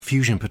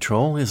Fusion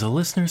Patrol is a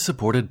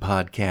listener-supported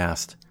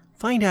podcast.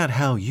 Find out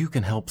how you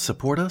can help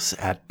support us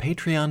at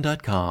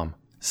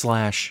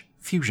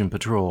patreon.com/Fusion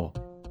Patrol.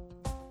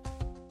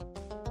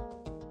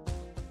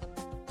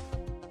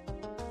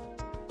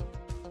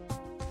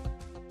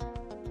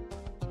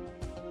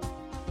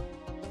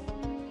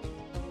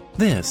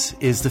 This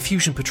is the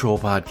Fusion Patrol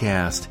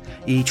podcast.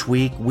 Each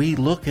week, we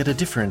look at a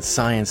different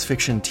science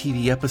fiction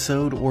TV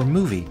episode or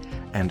movie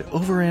and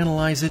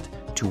overanalyze it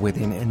to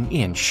within an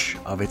inch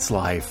of its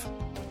life.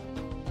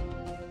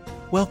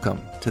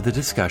 Welcome to the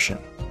discussion.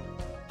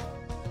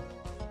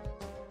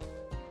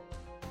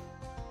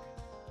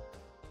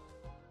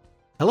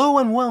 Hello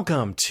and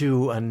welcome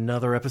to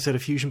another episode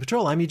of Fusion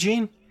Patrol. I'm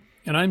Eugene.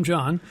 And I'm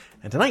John.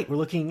 And tonight we're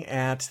looking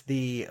at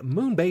the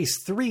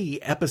Moonbase 3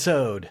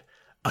 episode,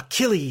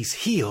 Achilles'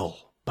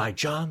 Heel by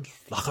John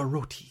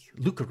Lucarotti.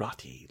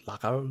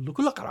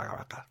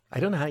 I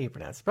don't know how you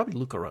pronounce it. Probably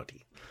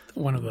Lucarotti.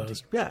 One of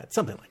those. Yeah, it's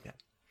something like that.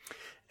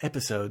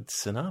 Episode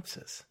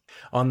synopsis.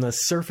 On the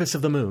surface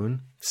of the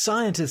moon,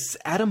 scientists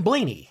Adam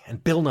Blaney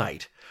and Bill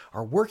Knight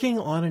are working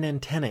on an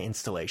antenna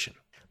installation.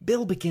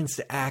 Bill begins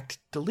to act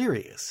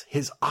delirious,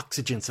 his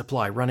oxygen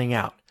supply running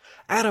out.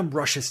 Adam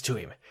rushes to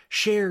him,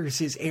 shares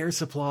his air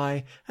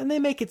supply, and they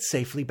make it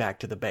safely back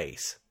to the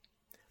base.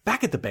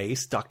 Back at the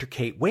base, Dr.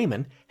 Kate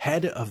Wayman,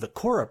 head of the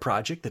Cora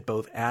project that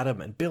both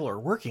Adam and Bill are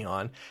working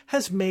on,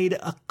 has made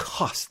a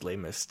costly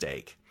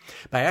mistake.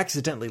 By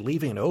accidentally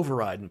leaving an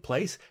override in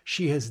place,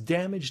 she has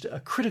damaged a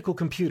critical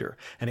computer,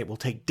 and it will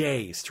take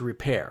days to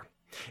repair.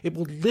 It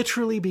will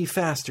literally be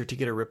faster to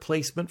get a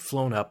replacement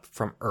flown up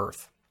from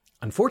Earth.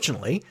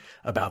 Unfortunately,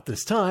 about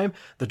this time,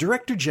 the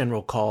Director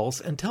General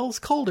calls and tells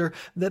Calder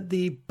that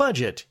the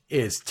budget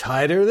is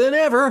tighter than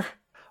ever.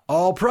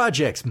 All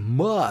projects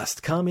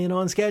must come in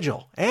on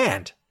schedule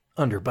and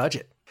under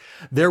budget.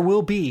 There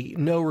will be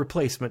no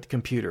replacement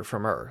computer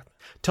from Earth.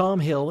 Tom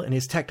Hill and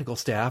his technical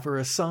staff are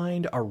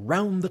assigned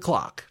around the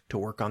clock to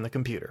work on the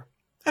computer.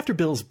 After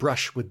Bill's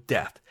brush with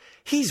death,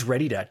 he's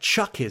ready to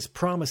chuck his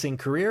promising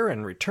career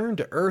and return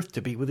to Earth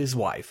to be with his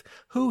wife,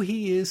 who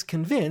he is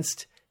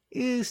convinced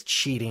is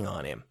cheating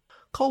on him.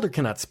 Calder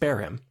cannot spare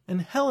him,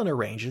 and Helen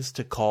arranges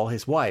to call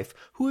his wife,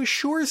 who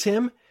assures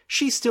him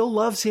she still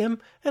loves him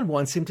and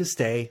wants him to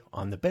stay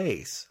on the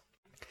base.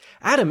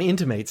 Adam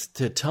intimates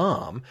to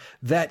Tom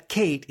that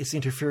Kate is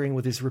interfering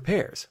with his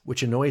repairs,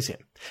 which annoys him.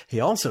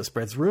 He also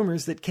spreads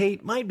rumors that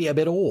Kate might be a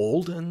bit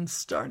old and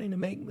starting to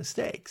make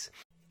mistakes.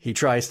 He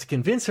tries to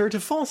convince her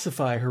to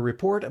falsify her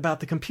report about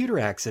the computer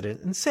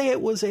accident and say it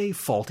was a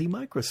faulty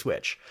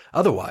microswitch.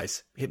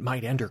 Otherwise, it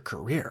might end her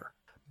career.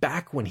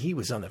 Back when he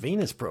was on the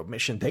Venus probe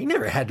mission, they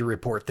never had to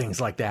report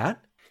things like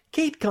that.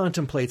 Kate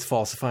contemplates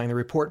falsifying the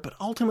report, but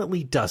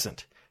ultimately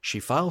doesn't. She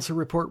files her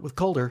report with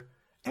Calder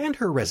and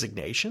her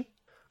resignation.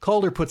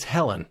 Calder puts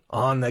Helen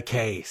on the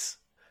case.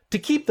 To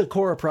keep the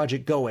Cora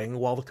project going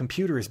while the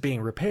computer is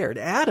being repaired,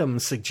 Adam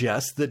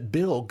suggests that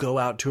Bill go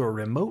out to a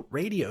remote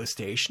radio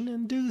station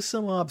and do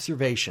some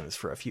observations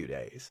for a few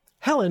days.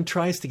 Helen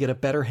tries to get a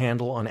better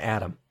handle on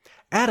Adam.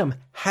 Adam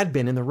had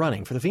been in the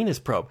running for the Venus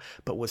probe,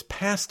 but was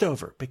passed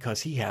over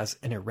because he has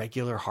an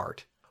irregular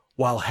heart.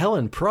 While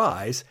Helen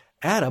pries,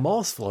 Adam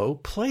also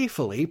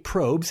playfully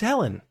probes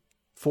Helen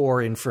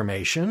for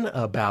information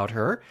about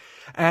her,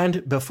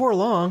 and before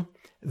long,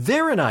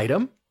 they're an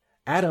item.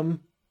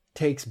 Adam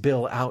takes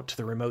Bill out to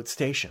the remote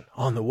station.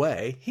 On the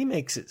way, he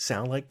makes it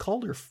sound like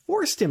Calder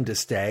forced him to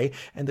stay,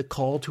 and the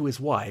call to his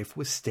wife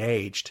was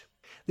staged.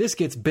 This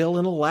gets Bill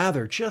in a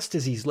lather just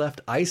as he's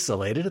left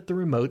isolated at the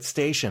remote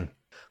station.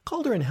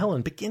 Calder and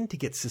Helen begin to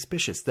get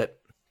suspicious that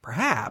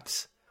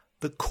perhaps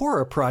the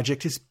Cora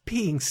project is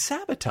being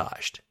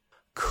sabotaged.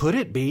 Could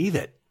it be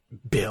that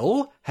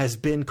Bill has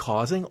been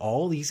causing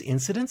all these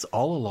incidents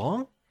all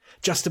along?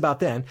 Just about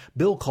then,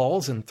 Bill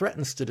calls and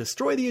threatens to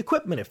destroy the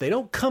equipment if they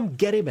don't come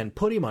get him and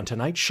put him on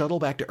tonight's shuttle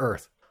back to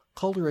Earth.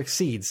 Calder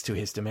accedes to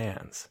his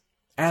demands.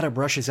 Adam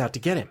rushes out to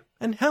get him,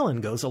 and Helen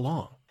goes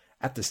along.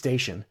 At the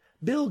station,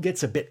 Bill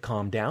gets a bit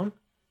calmed down,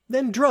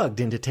 then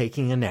drugged into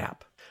taking a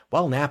nap.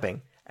 While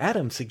napping,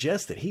 Adam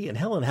suggests that he and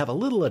Helen have a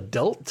little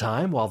adult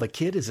time while the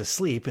kid is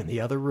asleep in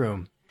the other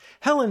room.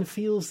 Helen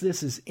feels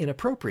this is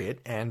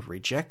inappropriate and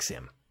rejects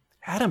him.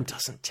 Adam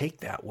doesn't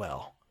take that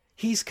well.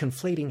 He's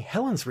conflating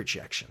Helen's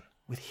rejection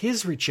with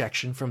his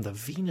rejection from the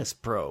Venus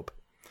probe.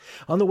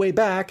 On the way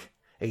back,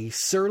 a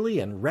surly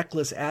and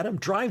reckless Adam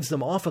drives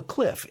them off a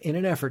cliff in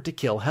an effort to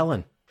kill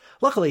Helen.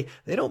 Luckily,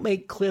 they don't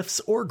make cliffs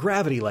or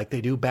gravity like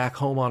they do back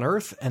home on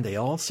Earth, and they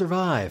all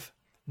survive.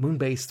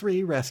 Moonbase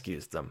 3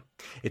 rescues them.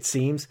 It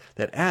seems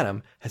that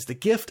Adam has the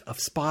gift of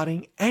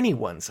spotting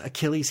anyone's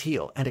Achilles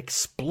heel and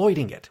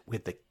exploiting it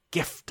with the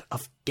gift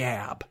of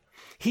gab.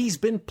 He's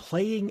been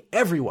playing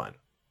everyone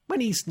when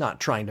he's not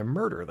trying to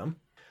murder them.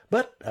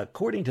 But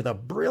according to the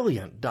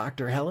brilliant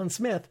Dr. Helen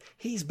Smith,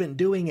 he's been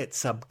doing it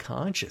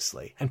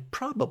subconsciously and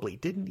probably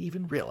didn't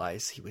even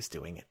realize he was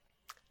doing it.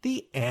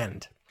 The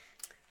end.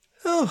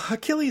 Oh,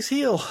 Achilles'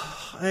 Heel.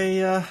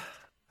 A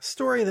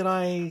story that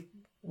I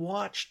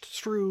watched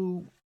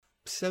through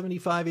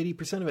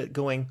 75-80% of it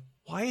going,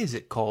 why is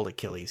it called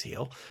Achilles'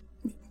 Heel?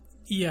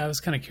 Yeah, I was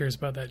kind of curious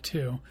about that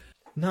too.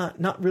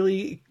 Not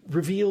really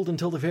revealed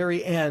until the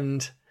very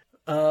end.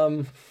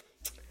 So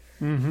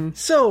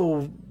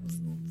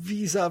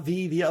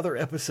vis-a-vis the other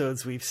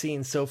episodes we've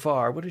seen so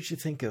far, what did you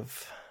think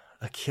of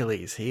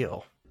Achilles'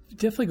 heel? It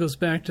definitely goes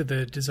back to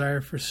the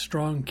desire for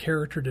strong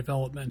character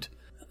development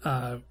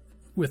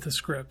with the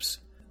scripts.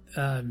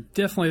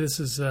 Definitely, this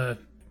is it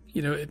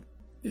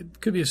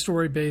could be a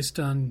story based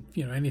on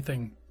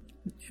anything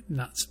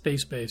not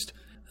space based.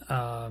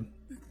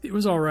 It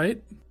was all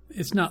right.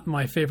 It's not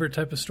my favorite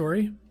type of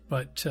story,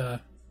 but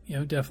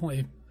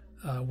definitely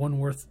one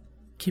worth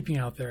keeping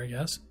out there, I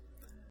guess.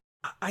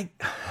 I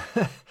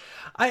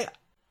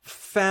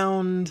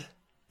found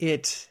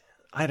it,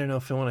 I don't know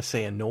if I want to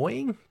say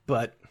annoying,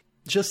 but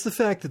just the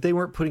fact that they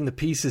weren't putting the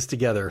pieces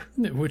together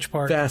Which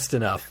part? fast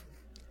enough.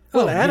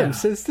 Well, Adam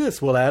says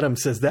this. Well, Adam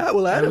says that.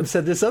 Well, Adam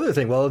said this other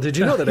thing. Well, did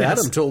you know that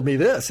Adam told me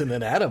this? And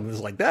then Adam was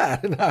like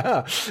that.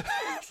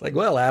 It's like,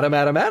 well,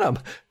 Adam.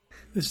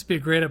 This would be a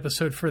great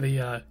episode for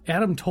the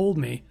Adam told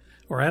me,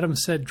 or Adam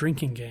said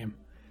drinking game.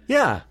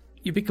 Yeah.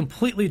 You'd be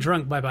completely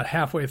drunk by about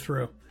halfway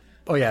through.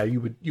 Oh yeah,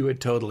 it would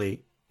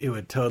totally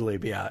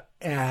be out.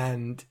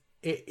 And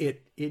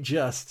it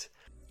just...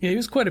 Yeah, he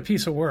was quite a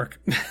piece of work.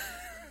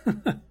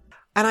 And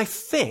I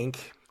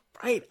think,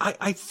 right,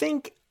 I'm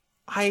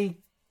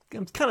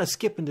kind of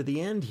skipping to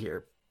the end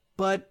here,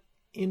 but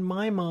in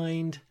my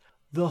mind,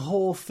 the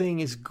whole thing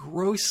is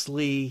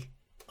grossly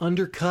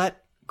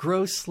undercut,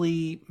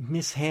 grossly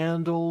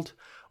mishandled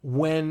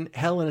when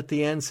Helen at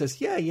the end says,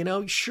 yeah,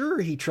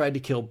 sure he tried to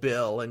kill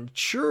Bill, and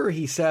sure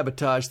he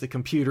sabotaged the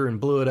computer and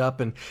blew it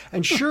up, and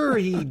sure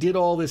he did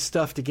all this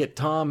stuff to get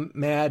Tom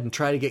mad and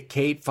try to get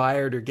Kate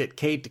fired or get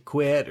Kate to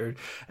quit and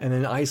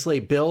then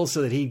isolate Bill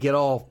so that he'd get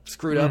all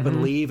screwed up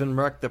and leave and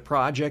wreck the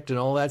project and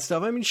all that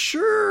stuff. I mean,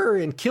 sure,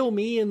 and kill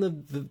me and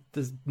the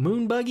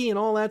moon buggy and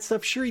all that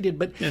stuff. Sure he did,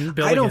 but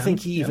I don't think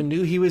he even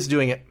knew he was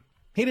doing it.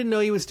 He didn't know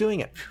he was doing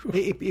it.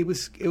 It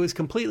was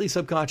completely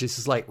subconscious.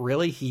 It's like,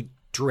 really? He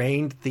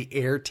drained the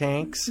air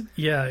tanks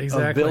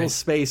of Bill's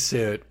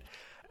spacesuit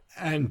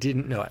and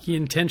didn't know it. He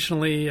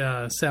intentionally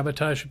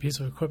sabotaged a piece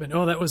of equipment.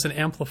 Oh, that was an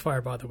amplifier,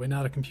 by the way,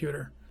 not a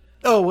computer.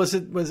 Oh,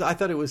 I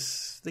thought it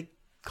was, they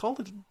called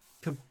it a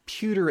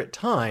computer at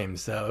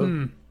times,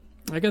 though.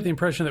 I got the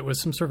impression that it was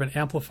some sort of an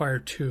amplifier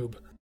tube.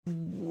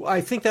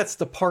 I think that's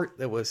the part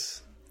that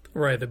was...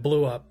 Right, that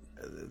blew up.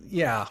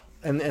 Yeah,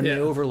 and the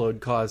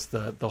overload caused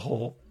the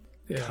whole...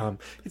 Yeah.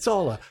 It's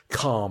all a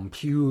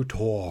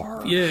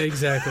computer. Yeah,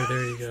 exactly.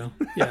 There you go.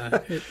 Yeah,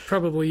 it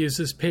probably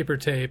uses paper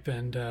tape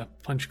and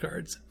punch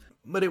cards.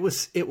 But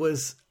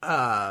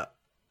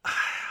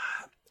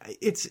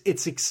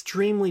it's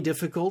extremely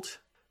difficult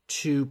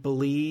to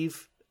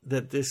believe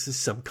that this is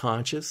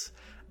subconscious.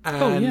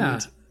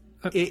 And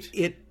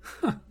it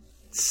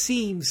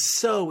seems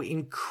so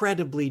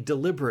incredibly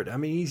deliberate. I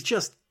mean,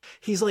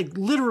 he's like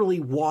literally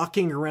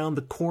walking around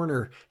the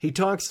corner. He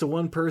talks to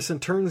one person,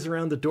 turns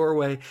around the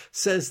doorway,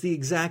 says the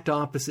exact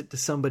opposite to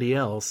somebody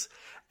else,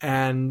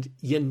 and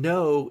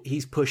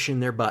he's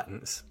pushing their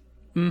buttons.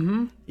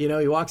 Mm-hmm.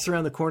 He walks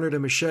around the corner to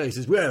Michelle. He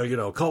says,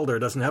 well, Calder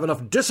doesn't have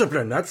enough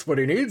discipline. That's what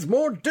he needs,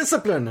 more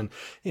discipline. And,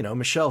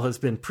 Michelle has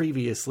been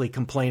previously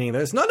complaining,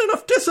 there's not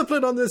enough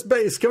discipline on this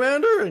base,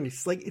 Commander. And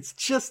he's like, it's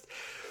just...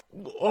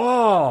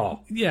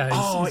 it's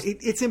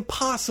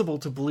impossible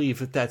to believe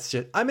that that's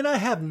just... I mean, I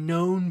have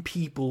known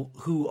people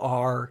who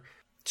are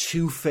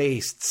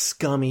two-faced,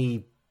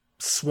 scummy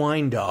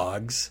swine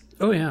dogs.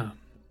 Oh, yeah.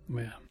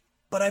 Yeah.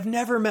 But I've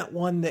never met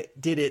one that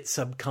did it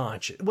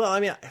subconscious. Well, I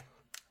mean,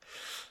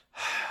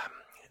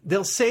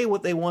 they'll say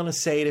what they want to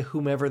say to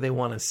whomever they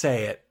want to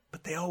say it,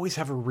 but they always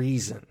have a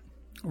reason.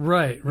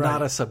 Right.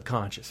 Not a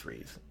subconscious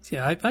reason.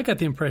 Yeah, I got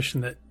the impression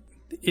that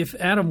if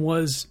Adam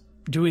was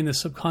doing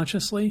this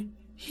subconsciously...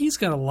 He's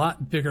got a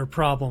lot bigger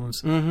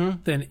problems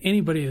than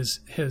anybody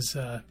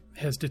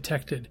has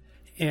detected.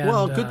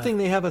 And, good thing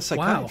they have a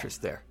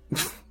psychiatrist there.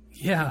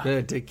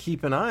 Yeah. To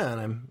keep an eye on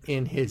him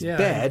in his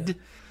bed.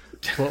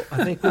 Well,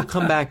 I think we'll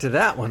come back to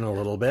that one a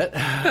little bit.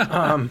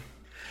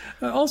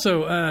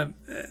 Also,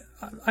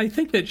 I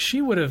think that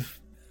she would have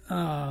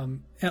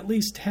at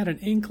least had an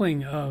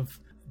inkling of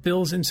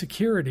Bill's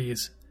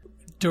insecurities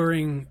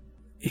during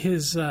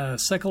his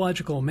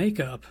psychological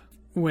makeup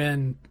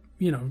when,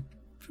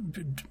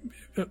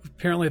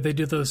 apparently they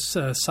do those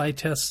psi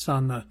tests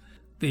on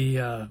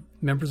the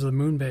members of the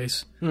moon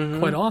base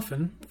quite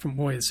often, from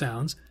the way it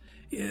sounds.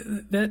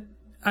 That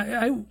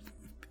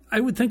I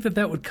would think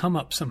that would come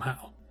up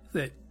somehow.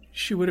 That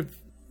she would have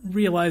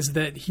realized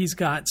that he's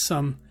got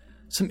some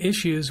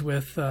issues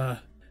with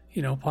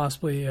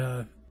possibly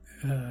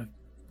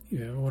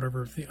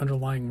whatever the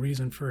underlying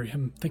reason for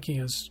him thinking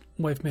his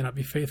wife may not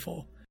be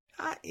faithful.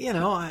 I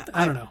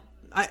don't know.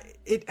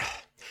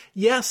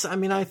 Yes, I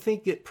mean, I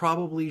think it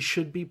probably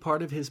should be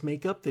part of his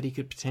makeup that he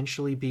could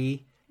potentially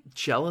be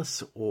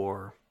jealous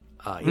or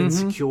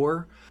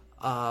insecure.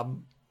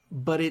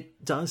 But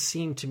it does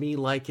seem to me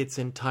like it's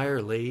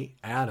entirely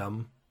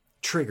Adam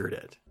triggered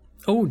it.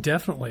 Oh,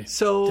 definitely.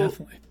 So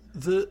definitely.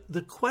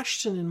 The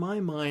question in my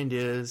mind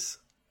is,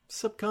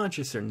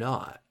 subconscious or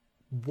not,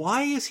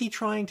 Why is he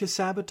trying to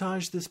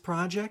sabotage this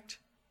project?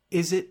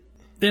 Is it...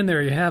 Then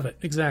there you have it.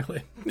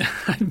 Exactly.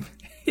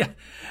 Yeah.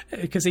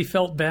 Because he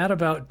felt bad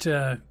about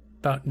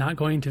not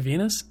going to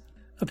Venus,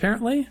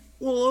 apparently.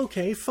 Well,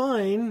 okay,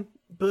 fine.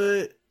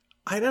 But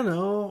I don't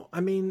know. I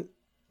mean,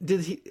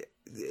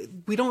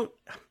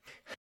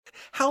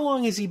 how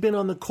long has he been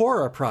on the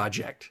Cora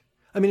project?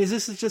 I mean, is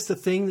this just a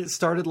thing that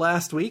started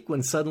last week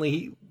when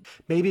suddenly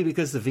maybe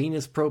because the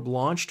Venus probe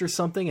launched or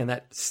something and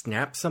that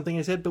snapped something in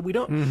his head? But we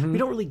don't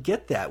really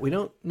get that. We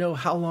don't know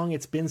how long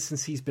it's been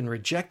since he's been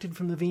rejected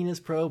from the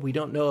Venus probe. We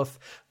don't know if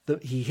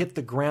he hit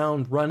the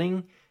ground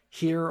running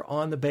here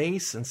on the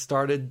base and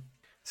started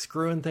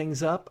screwing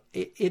things up.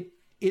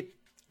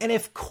 And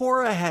if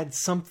Cora had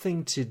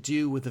something to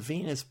do with the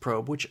Venus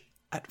probe, which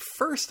at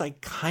first I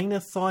kind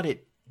of thought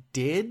it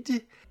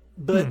did,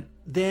 but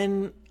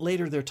then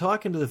later they're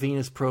talking to the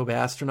Venus probe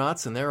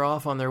astronauts and they're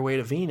off on their way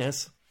to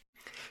Venus.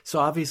 So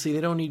obviously they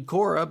don't need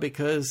Cora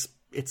because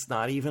it's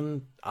not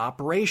even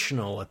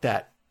operational at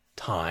that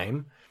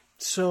time.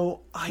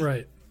 So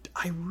I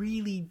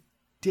really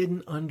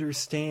didn't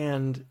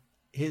understand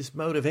his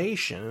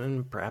motivation,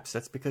 and perhaps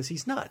that's because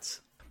he's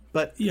nuts.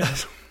 But yeah,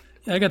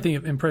 I got the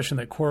impression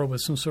that Cora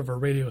was some sort of a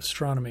radio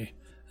astronomy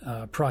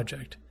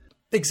project.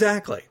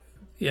 Exactly.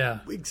 Yeah.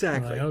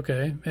 Exactly. Like,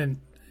 okay.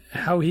 And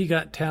how he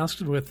got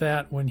tasked with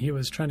that when he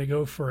was trying to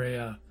go for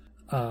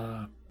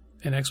an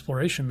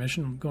exploration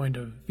mission going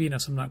to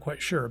Venus, I'm not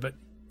quite sure, but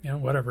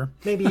whatever.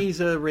 Maybe he's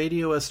a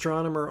radio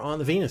astronomer on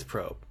the Venus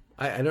probe.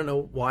 I don't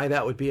know why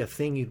that would be a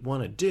thing you'd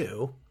want to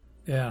do.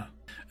 Yeah.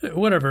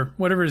 Whatever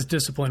his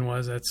discipline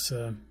was, that's,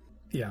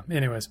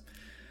 anyways.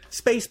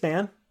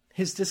 Spaceman.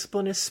 His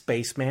discipline is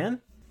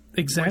spaceman.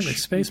 Exactly,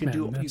 spaceman.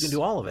 You can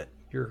do all of it.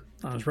 You're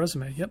on his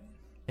resume, yep.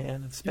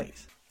 Man of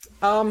space.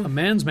 A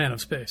man's man of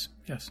space,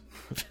 yes.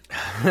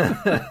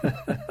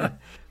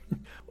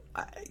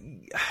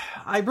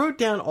 I wrote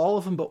down all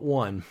of them but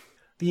one.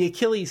 The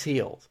Achilles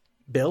heel.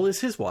 Bill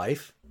is his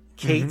wife.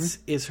 Kate's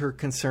is her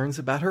concerns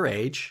about her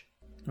age.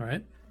 All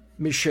right.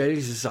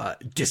 Michelle's is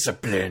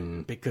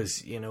discipline,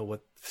 because,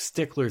 what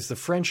sticklers the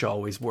French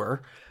always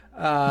were.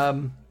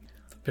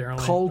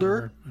 Apparently.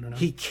 Calder, I don't know.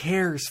 He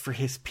cares for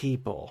his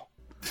people.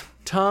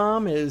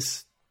 Tom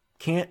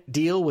can't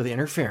deal with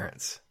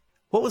interference.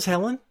 What was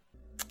Helen?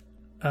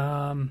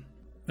 Oh,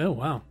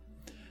 wow.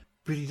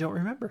 Really don't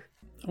remember.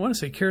 I want to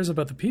say cares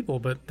about the people,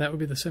 but that would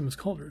be the same as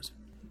Calder's.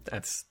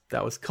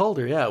 That was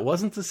Calder, yeah. It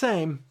wasn't the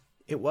same.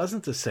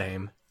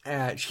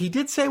 He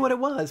did say what it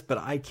was, but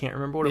I can't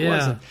remember what it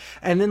was.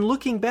 And then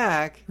looking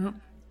back,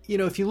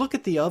 if you look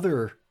at the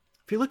other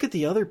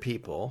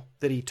people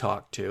that he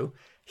talked to,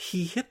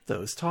 he hit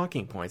those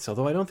talking points,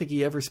 although I don't think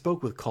he ever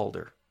spoke with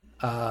Calder.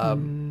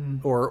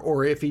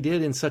 Or if he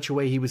did, in such a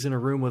way he was in a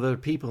room with other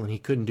people and he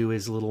couldn't do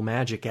his little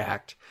magic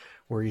act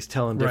where he's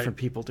telling different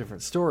people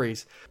different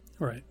stories.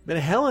 Right. But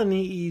Helen,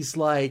 he's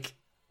like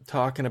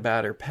talking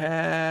about her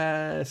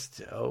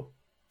past,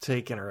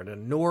 taking her to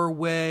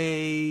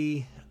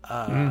Norway.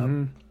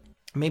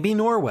 Maybe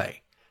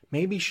Norway.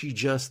 Maybe she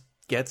just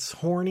gets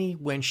horny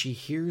when she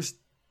hears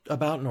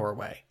about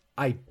Norway.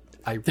 I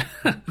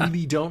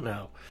really don't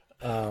know.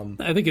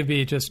 I think it'd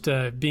be just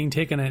being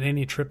taken on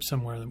any trip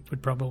somewhere that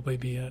would probably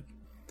be it.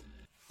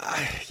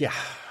 Yeah.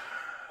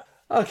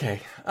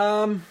 Okay.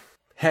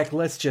 Heck,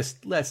 let's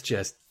just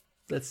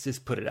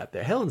put it out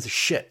there. Helen's a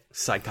shit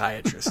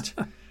psychiatrist.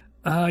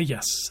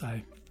 Yes,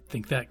 I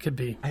think that could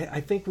be. I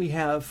think we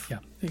have. Yeah,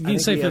 you can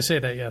safely say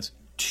that. Yes.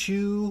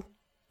 Two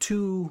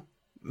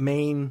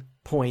main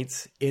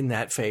points in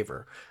that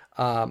favor,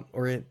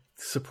 or in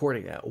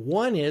supporting that.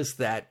 One is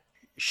that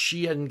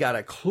she hadn't got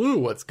a clue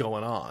what's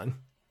going on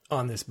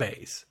this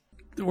base.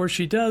 Or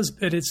she does,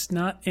 but it's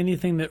not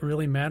anything that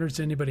really matters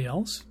to anybody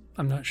else.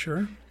 I'm not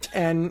sure.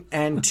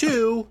 And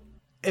two,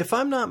 if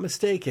I'm not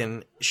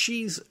mistaken,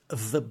 she's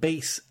the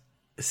base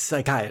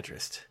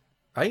psychiatrist,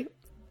 right?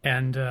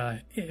 And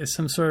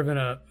some sort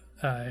of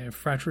a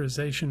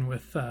fraternization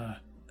with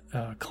a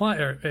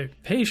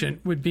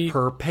patient would be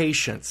her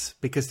patients,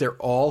 because they're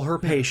all her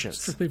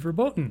patients. Strictly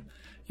verboten,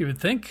 you would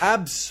think.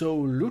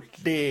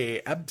 Absolutely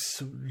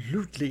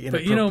inappropriate.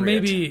 But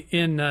maybe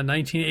in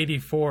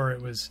 1984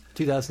 it was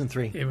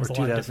 2003. It was or a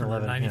lot different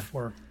than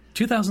 94.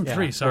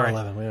 2003. Yeah, sorry, or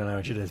 11. We don't know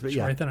which it is, but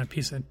write that on a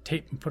piece of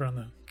tape and put it on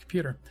the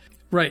computer.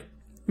 Right.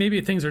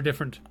 Maybe things are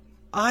different.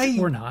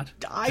 Or not.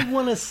 I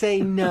want to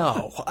say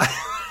no.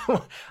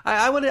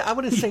 I want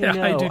to say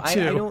no. I do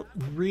too. I don't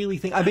really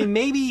think. I mean,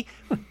 maybe.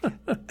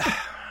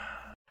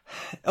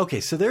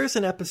 Okay, so there's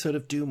an episode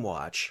of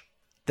Doomwatch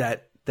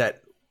that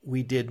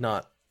we did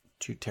not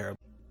too terribly.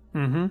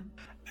 Mm-hmm.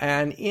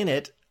 And in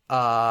it,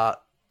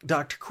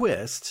 Dr.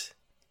 Quist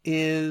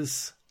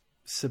is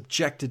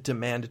subjected to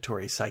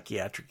mandatory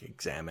psychiatric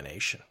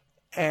examination.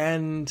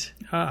 And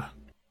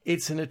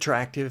it's an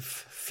attractive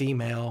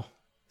female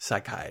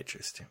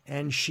psychiatrist.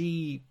 And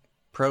she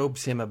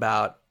probes him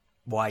about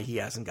why he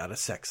hasn't got a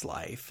sex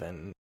life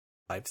and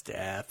life's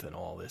death and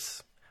all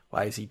this.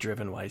 Why is he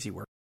driven? Why is he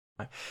working?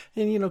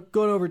 And,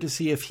 going over to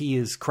see if he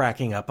is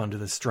cracking up under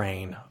the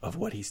strain of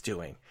what he's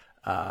doing.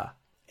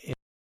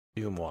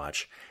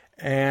 Doomwatch.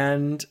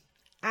 And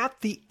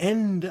at the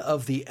end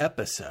of the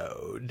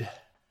episode,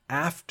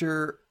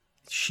 after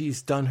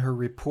she's done her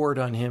report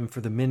on him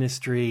for the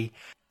ministry,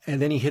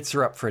 and then he hits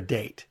her up for a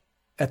date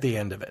at the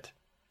end of it.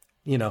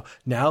 You know,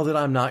 now that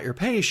I'm not your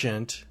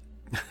patient,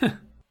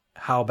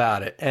 how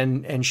about it?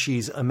 And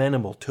she's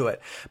amenable to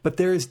it. But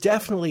there is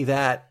definitely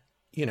that,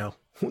 you know,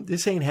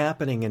 this ain't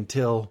happening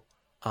until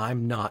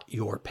I'm not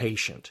your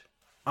patient.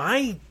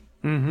 I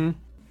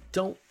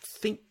don't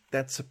think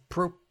that's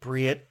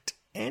appropriate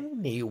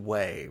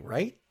anyway,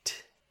 right?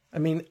 I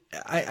mean,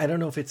 I don't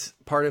know if it's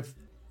part of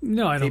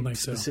No, I don't a think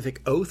so.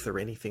 specific oath or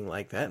anything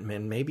like that.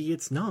 Man, maybe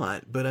it's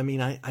not. But I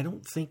mean, I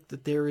don't think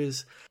that there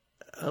is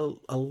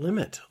a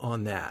limit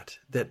on that.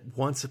 That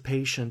once a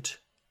patient,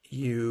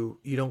 you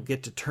don't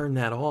get to turn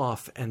that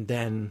off and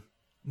then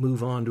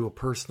move on to a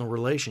personal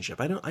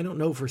relationship. I don't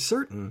know for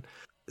certain.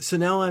 So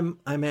now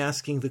I'm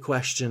asking the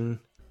question.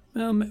 I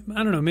don't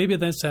know. Maybe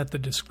that's at the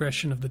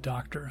discretion of the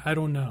doctor. I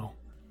don't know.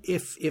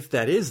 If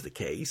that is the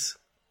case,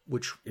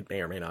 which it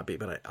may or may not be,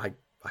 but I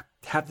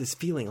have this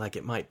feeling like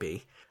it might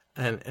be,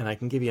 and I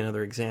can give you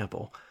another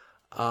example.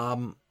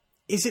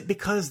 Is it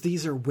because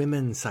these are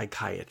women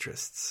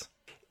psychiatrists?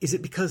 Is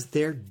it because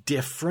they're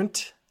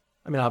different?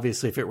 I mean,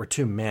 obviously, if it were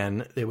two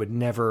men, they would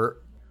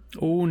never,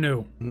 Oh,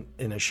 no.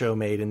 in a show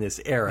made in this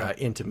era,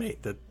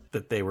 intimate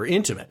that they were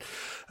intimate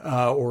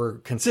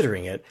or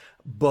considering it.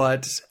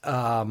 But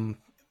I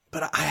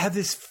have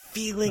this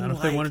feeling I don't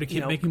know if they wanted to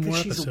keep making more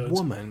she's episodes. a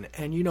woman,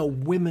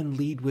 and women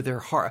lead with their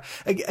heart.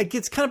 It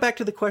gets kind of back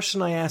to the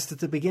question I asked at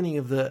the beginning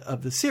of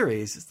the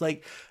series. It's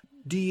like,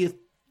 do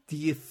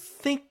you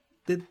think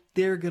that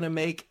they're going to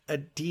make a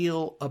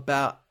deal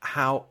about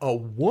how a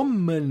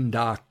woman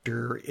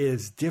doctor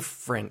is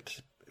different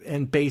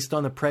and based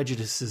on the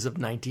prejudices of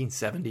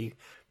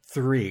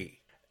 1973,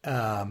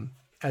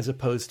 as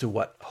opposed to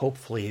what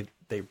hopefully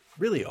they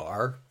really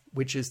are,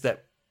 which is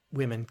that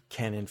women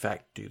can in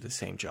fact do the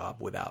same job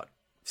without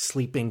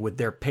sleeping with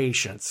their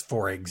patients,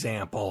 for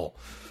example.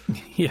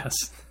 Yes.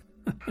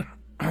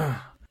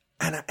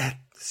 And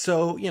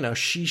so,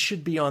 she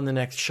should be on the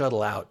next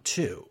shuttle out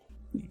too.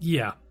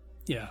 Yeah.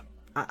 Yeah.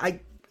 I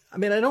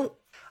mean,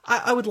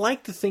 I would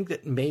like to think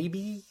that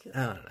maybe,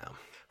 I don't know,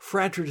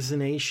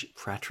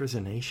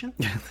 fraternization?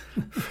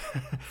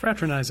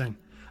 Fraternizing.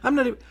 I'm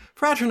not even,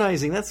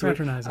 fraternizing, that's what,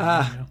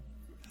 Fraternizing.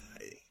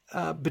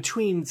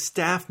 between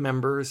staff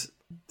members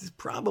is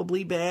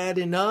probably bad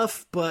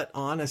enough, but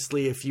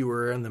honestly, if you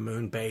were in the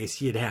moon base,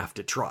 you'd have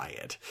to try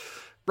it.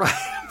 Right?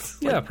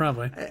 Yeah,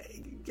 probably.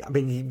 I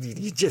mean,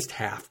 you just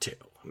have to.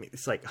 I mean,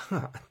 it's like,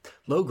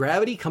 low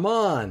gravity? Come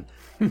on.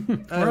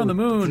 We're on the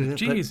moon.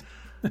 Jeez.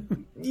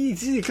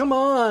 Come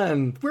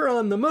on. We're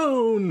on the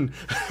moon.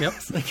 Yep.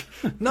 It's like,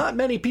 not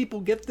many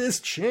people get this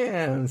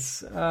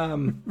chance. I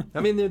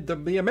mean,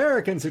 the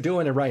Americans are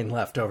doing it right and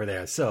left over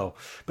there. So,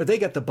 but they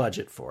got the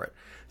budget for it.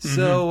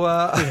 So,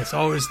 It's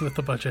always with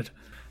the budget.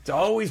 it's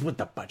always with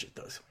the budget,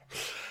 those.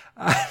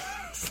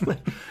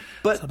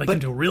 But So they can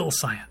do real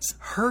science.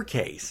 her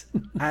case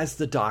as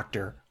the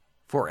doctor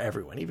for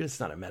everyone, even if it's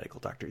not a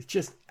medical doctor, it's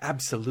just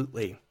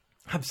absolutely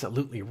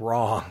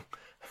wrong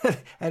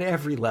at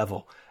every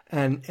level.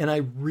 And I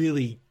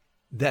really,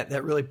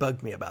 that really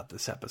bugged me about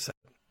this episode.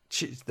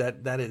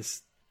 That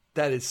is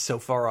so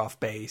far off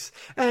base.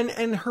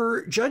 And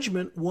her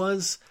judgment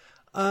was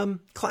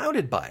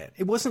clouded by it.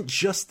 It wasn't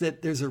just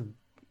that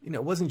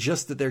it wasn't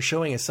just that they're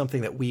showing us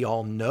something that we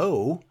all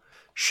know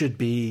should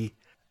be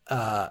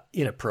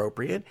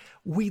inappropriate.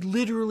 We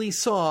literally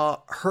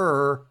saw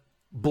her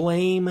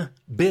blame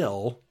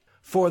Bill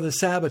for the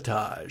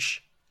sabotage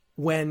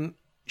when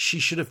she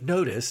should have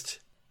noticed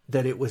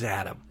that it was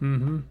Adam.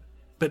 Mm-hmm.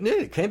 But no,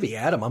 it can't be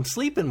Adam. I'm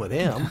sleeping with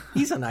him.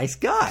 He's a nice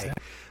guy.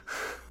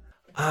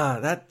 Yeah. I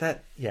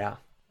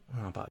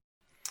don't know about.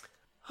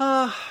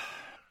 All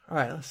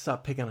right, let's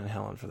stop picking on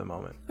Helen for the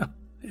moment. Oh,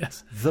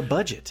 yes. The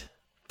budget.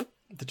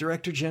 The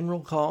Director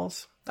General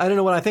calls. I don't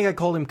know what, I think I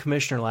called him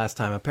Commissioner last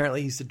time.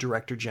 Apparently he's the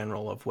Director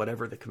General of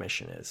whatever the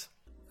commission is.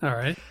 All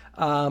right.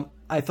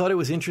 I thought it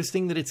was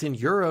interesting that it's in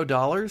euro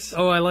dollars.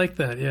 Oh, I like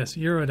that. Yes,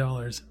 euro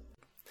dollars.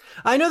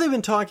 I know they've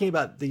been talking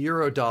about the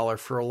euro dollar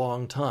for a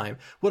long time.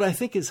 What I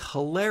think is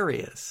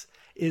hilarious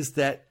is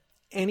that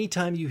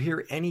anytime you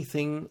hear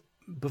anything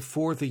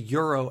before the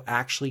euro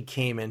actually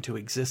came into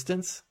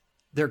existence,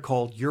 they're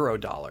called euro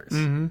dollars.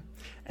 Mm-hmm.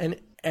 And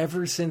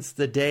ever since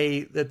the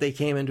day that they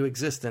came into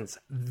existence,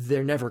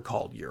 they're never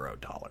called euro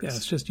dollars. Yeah,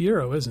 it's just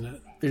euro, isn't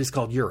it? They're just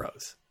called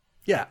euros.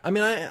 Yeah, I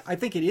mean, I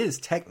think it is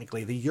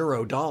technically the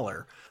euro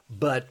dollar,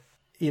 but,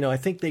 I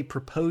think they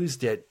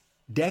proposed it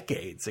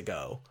decades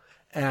ago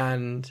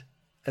and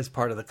as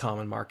part of the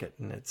common market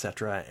and et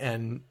cetera.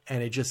 And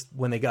it just,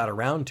 when they got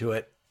around to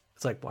it,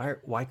 it's like,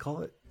 why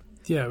call it?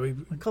 Yeah, Why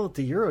call it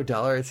the euro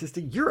dollar? It's just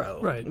a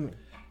euro. Right. I mean,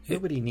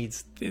 nobody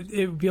needs.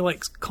 it would be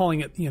like calling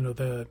it,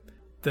 the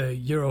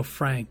euro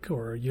franc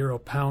or euro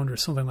pound or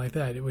something like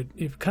that. It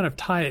would kind of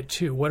tie it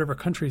to whatever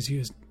countries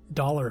use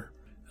dollar.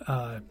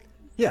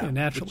 Yeah,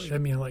 naturally. I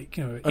mean, like,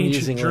 ancient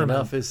Amusingly German.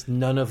 enough, is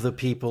none of the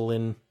people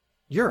in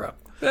Europe.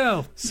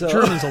 Well, So-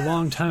 Germans a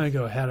long time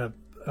ago had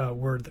a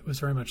word that was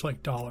very much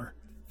like dollar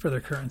for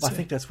their currency. I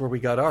think that's where we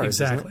got ours.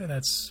 exactly.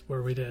 That's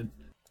where we did.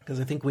 Because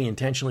I think we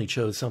intentionally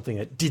chose something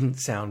that didn't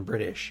sound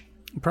British.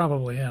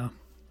 Probably, yeah.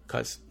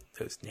 Because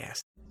it was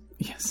nasty.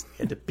 Yes. We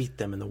had to beat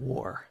them in the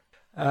war.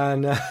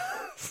 And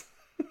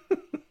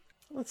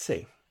let's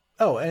see.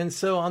 Oh, and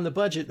so on the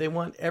budget, they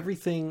want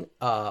everything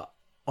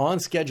on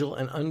schedule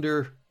and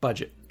under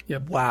budget.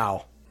 Yep.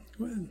 Wow.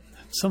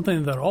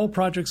 Something that all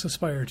projects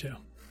aspire to.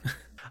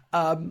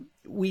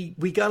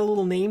 We got a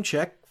little name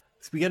check.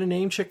 We got a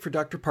name check for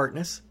Dr.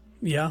 Partness.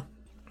 Yeah.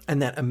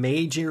 And that a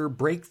major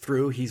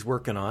breakthrough he's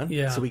working on.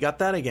 Yeah. So we got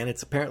that again.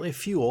 It's apparently a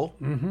fuel.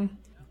 Mm-hmm.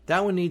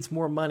 That one needs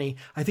more money.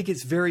 I think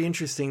it's very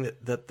interesting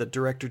that the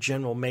Director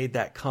General made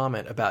that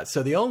comment about,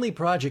 so the only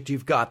project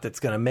you've got that's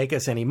going to make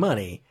us any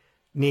money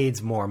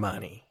needs more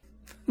money.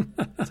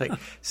 It's like,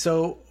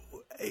 so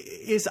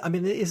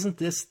isn't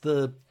this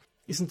the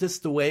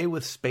way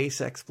with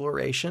space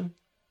exploration,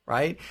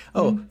 right?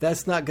 Oh,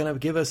 that's not going to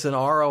give us an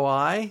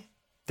ROI?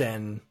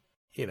 Then,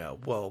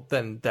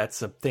 then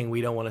that's a thing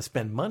we don't want to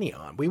spend money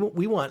on.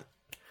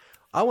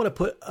 I want to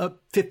put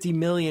up 50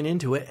 million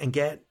into it and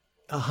get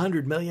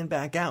 100 million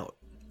back out.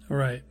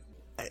 Right.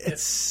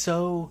 It's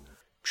so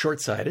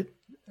short-sighted.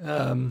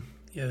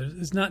 Yeah,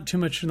 there's not too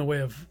much in the way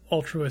of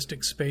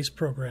altruistic space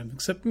programs,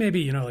 except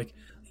maybe, like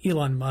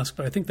Elon Musk,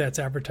 but I think that's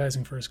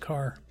advertising for his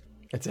car.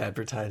 It's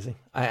advertising.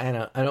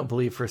 I don't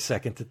believe for a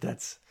second that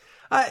that's...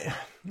 I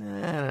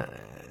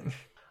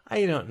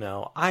don't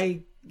know.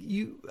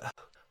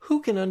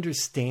 Who can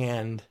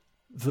understand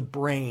the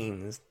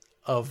brains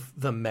of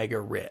the mega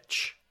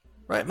rich?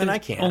 Right? I mean, I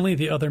can't. Only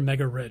the other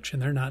mega rich,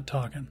 and they're not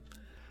talking.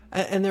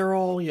 And they're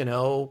all,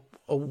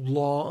 a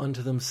law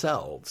unto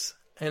themselves.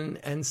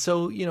 And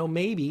so,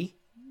 maybe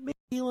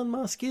Elon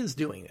Musk is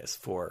doing this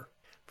for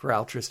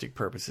altruistic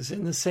purposes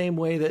in the same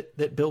way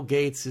that Bill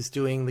Gates is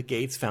doing the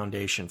Gates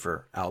Foundation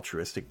for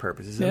altruistic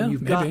purposes. Yeah,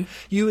 And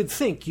you would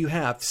think you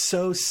have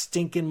so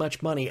stinking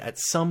much money at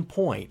some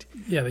point.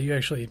 Yeah, that you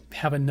actually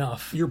have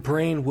enough. Your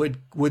brain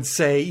would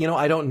say,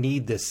 I don't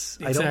need this.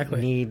 Exactly. I don't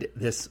need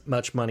this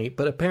much money.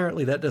 But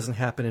apparently that doesn't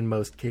happen in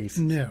most cases.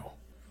 No.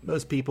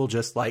 Most people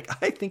just I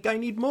think I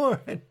need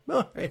more and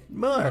more and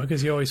more. Well,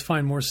 because you always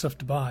find more stuff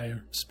to buy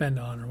or spend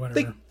on or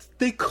whatever.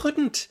 They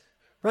couldn't,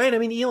 right? I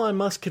mean, Elon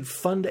Musk could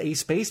fund a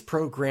space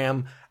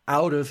program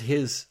out of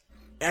his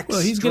extra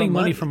Well, he's getting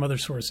money from other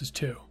sources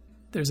too.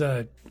 I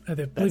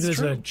believe there's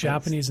true. a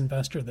Japanese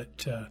investor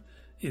that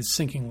is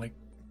sinking like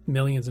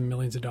millions and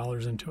millions of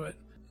dollars into it.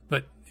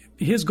 But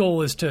his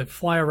goal is to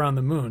fly around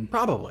the moon.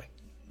 Probably.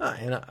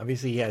 And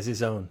obviously he has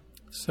his own.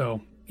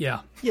 So,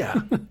 yeah.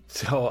 Yeah.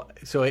 so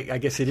I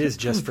guess it is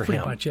just for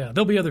Pretty him. much, yeah.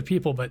 There'll be other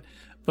people, but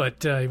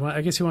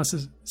I guess he wants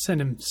to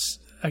send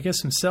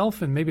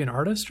himself and maybe an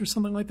artist or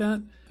something like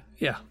that.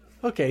 Yeah.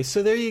 Okay,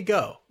 so there you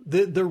go.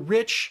 The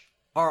rich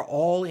are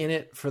all in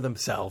it for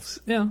themselves.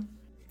 Yeah,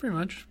 pretty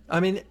much.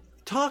 I mean,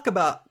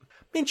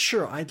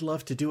 sure, I'd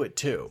love to do it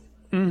too.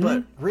 Mm-hmm.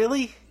 But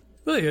really?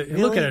 Well, you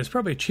look at it, it's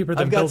probably cheaper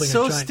than I've got building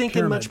so a giant stinking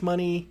pyramid. much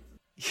money.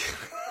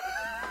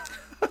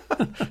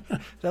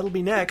 That'll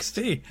be next.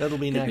 See, That'll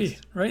be could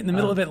next. right in the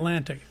middle of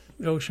Atlantic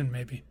Ocean,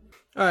 maybe.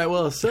 All right.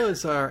 Well, so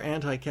is our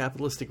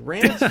anti-capitalistic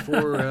rant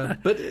for.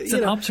 But it's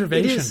an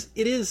observation.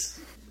 It is.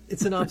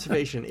 It's an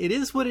observation. It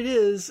is what it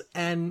is,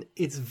 and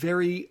it's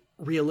very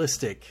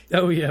realistic.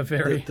 Oh yeah,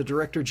 very. The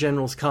Director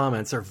General's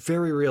comments are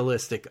very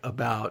realistic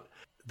about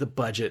the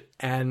budget,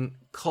 and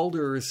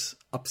Calder's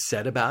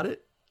upset about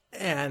it,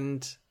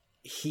 and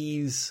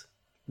he's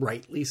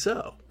rightly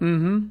so.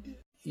 Mm-hmm.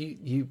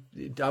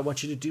 I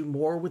want you to do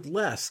more with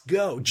less.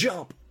 Go,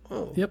 jump.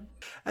 Oh. Yep.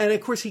 And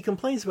of course, he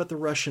complains about the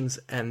Russians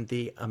and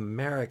the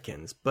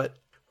Americans, but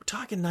we're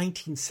talking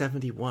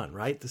 1971,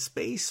 right? The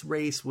space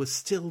race was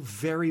still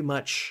very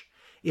much,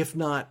 if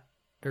not,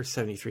 or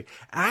 73,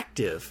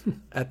 active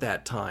at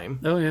that time.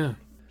 Oh yeah.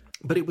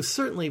 But it was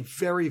certainly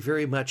very,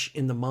 very much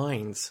in the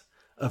minds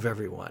of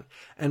everyone.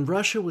 And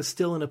Russia was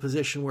still in a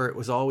position where it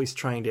was always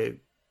trying to,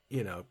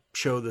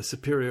 show the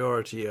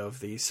superiority of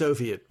the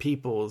Soviet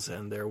peoples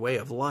and their way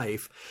of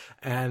life.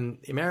 And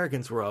the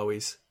Americans were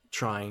always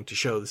trying to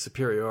show the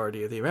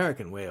superiority of the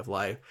American way of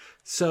life.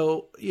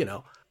 So,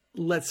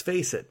 let's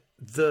face it,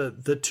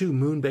 the two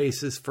moon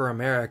bases for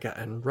America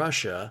and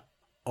Russia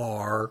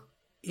are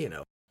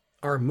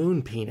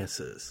moon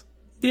penises.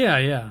 Yeah,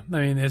 yeah.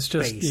 I mean, it's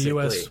just Basically. the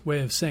U.S. way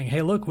of saying,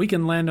 hey, look, we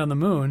can land on the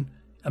moon.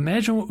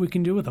 Imagine what we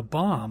can do with a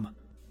bomb.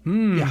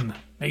 Yeah.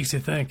 Makes you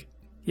think.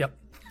 Yep.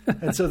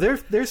 And so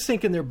they're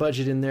sinking their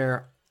budget in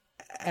there,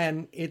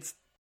 and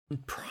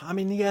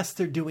yes,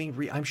 they're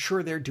doing. I'm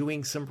sure they're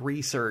doing some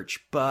research,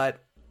 but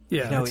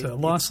Yeah, it's a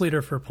loss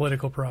leader for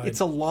political pride.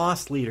 it's a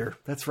loss leader.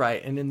 That's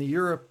right. And in the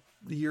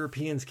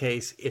Europeans'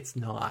 case, it's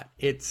not.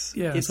 It's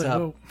like,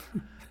 although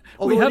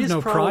we have it is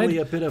no probably pride.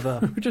 a bit of a.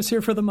 We're just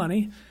here for the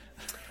money.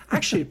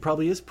 Actually, it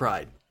probably is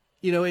pride.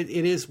 It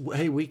is.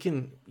 Hey, we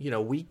can.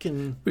 We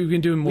can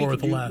do more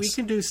with less. We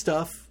can do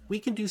stuff. We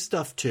can do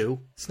stuff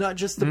too. It's not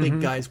just the big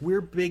guys.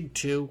 We're big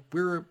too.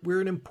 We're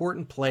an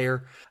important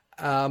player,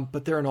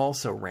 but they're an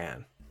also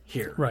ran.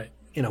 here, Right.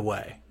 in a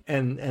way,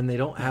 and they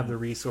don't have the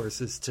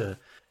resources to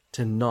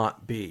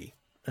not be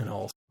an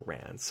all-star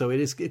brand. So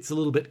it's a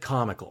little bit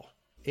comical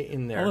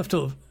in there.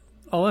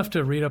 I'll have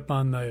to read up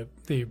on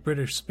the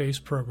British space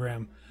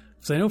program,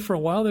 because I know for a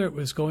while there it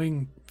was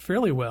going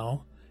fairly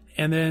well,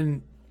 and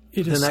then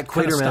it just then that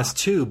Quatermass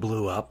 2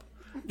 blew up,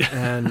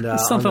 and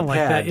something on the like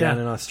pad that, yeah. down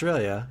in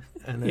Australia,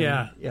 and then,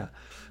 Yeah.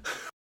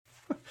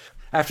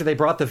 After they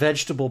brought the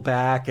vegetable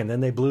back, and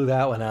then they blew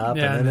that one up,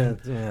 Yeah, and then and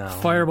it, you know,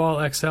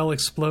 Fireball XL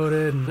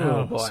exploded, and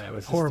oh boy, it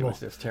was horrible. It was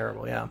just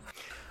terrible. Yeah.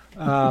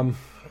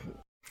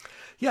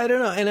 Yeah, I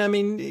don't know. And I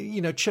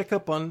mean, check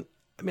up on,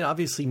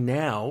 obviously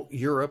now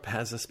Europe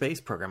has a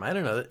space program. I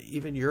don't know,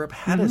 even Europe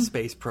had a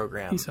space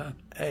program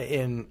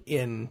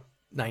in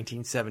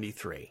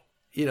 1973.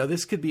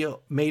 This could be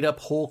made up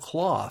whole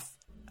cloth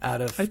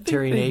out of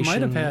Terry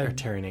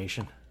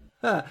Nation,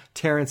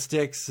 Terrence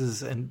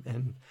Dicks's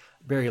and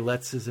Barry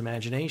Letz's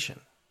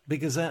imagination.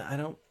 Because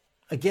I'm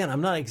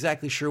not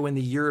exactly sure when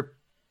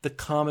the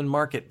common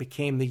market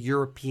became the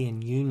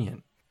European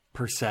Union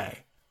per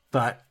se.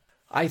 But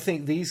I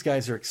think these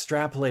guys are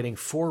extrapolating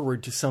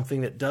forward to something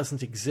that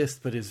doesn't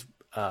exist but is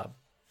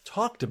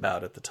talked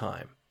about at the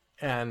time,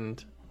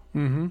 and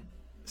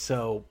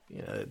so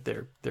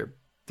they're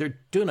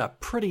doing a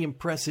pretty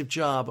impressive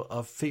job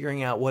of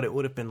figuring out what it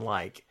would have been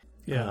like.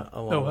 Yeah.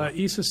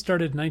 ESA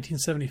started in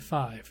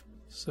 1975,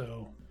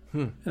 so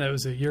and that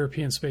was a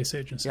European Space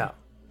Agency. Yeah.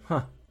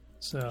 Huh.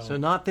 So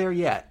not there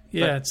yet.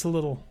 Yeah, it's a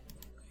little.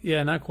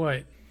 Yeah, not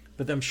quite.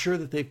 But I'm sure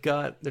that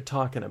they're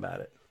talking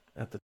about it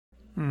at the.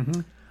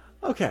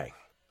 Okay.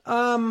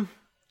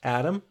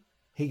 Adam,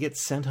 he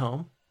gets sent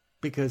home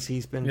because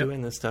he's been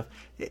doing this stuff.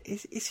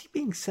 Is he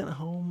being sent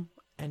home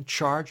and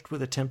charged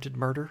with attempted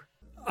murder?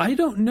 I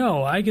don't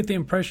know. I get the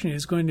impression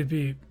he's going to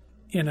be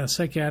in a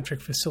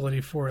psychiatric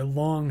facility for a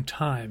long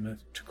time,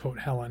 to quote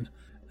Helen,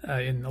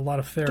 in a lot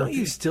of therapy. Don't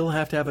you still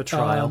have to have a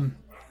trial?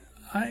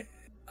 I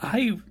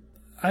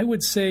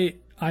would say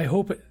I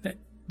hope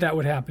that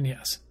would happen,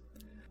 yes.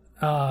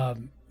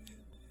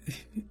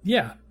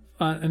 Yeah,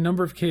 on a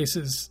number of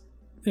cases,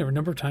 there were a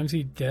number of times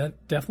he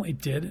definitely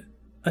did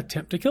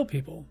attempt to kill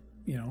people,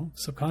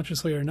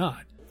 subconsciously or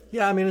not.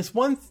 Yeah, it's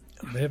one...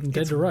 They have him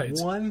dead to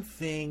rights. One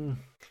thing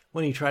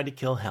when he tried to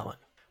kill Helen,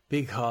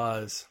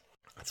 because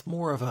it's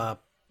more of a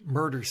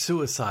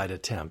murder-suicide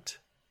attempt.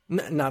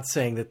 Not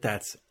saying that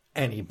that's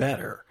any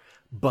better,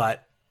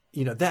 but,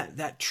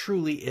 that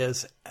truly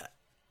is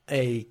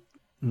a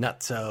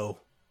nutso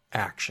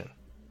action.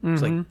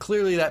 It's like,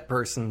 clearly that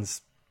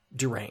person's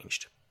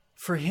deranged.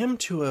 For him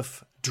to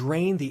have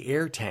drained the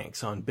air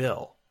tanks on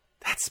Bill,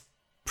 that's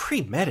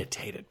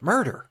premeditated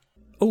murder.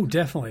 Oh,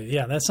 definitely.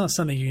 Yeah, that's not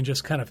something you can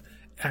just kind of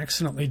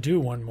accidentally do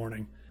one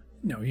morning.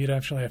 No, you'd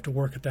actually have to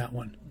work at that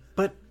one.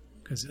 But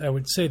because I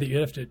would say that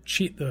you'd have to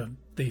cheat the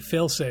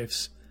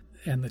fail-safes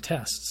and the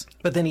tests.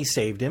 But then he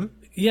saved him.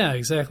 Yeah,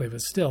 exactly.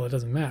 But still, it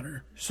doesn't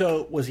matter.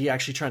 So was he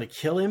actually trying to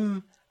kill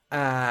him?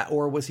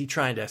 Or was he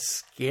trying to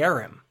scare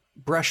him?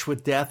 Brush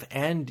with death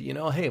and,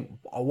 hey,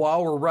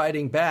 while we're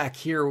riding back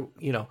here,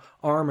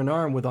 arm in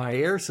arm with my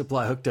air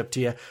supply hooked up to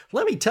you,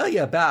 let me tell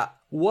you about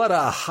what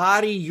a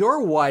hottie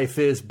your wife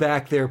is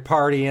back there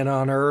partying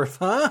on Earth,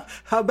 huh?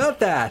 How about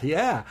that?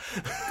 Yeah.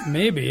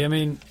 Maybe.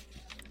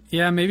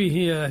 Maybe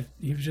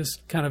he was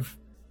just kind of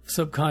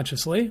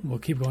subconsciously, we'll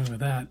keep going with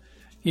that,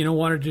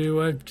 wanted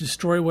to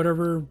destroy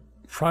whatever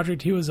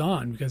project he was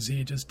on, because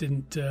he just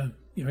didn't,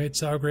 he ate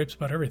sour grapes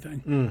about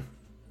everything.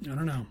 I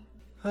don't know.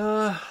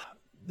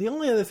 The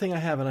only other thing I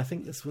have, and I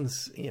think this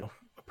one's,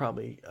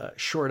 probably a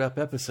short up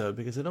episode,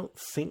 because I don't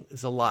think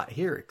there's a lot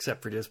here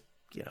except for just,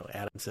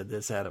 Adam said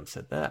this, Adam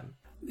said that.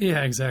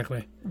 Yeah,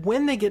 exactly.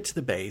 When they get to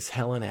the base,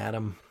 Helen,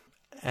 Adam,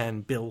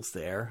 and Bill's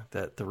there,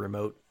 the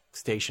remote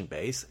station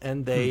base,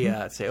 and they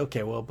say,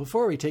 okay, well,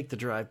 before we take the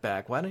drive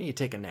back, why don't you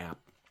take a nap?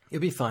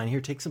 You'll be fine.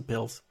 Here, take some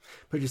pills.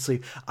 Put you to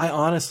sleep. I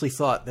honestly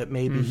thought that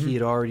maybe he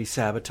had already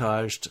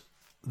sabotaged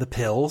the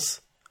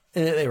pills.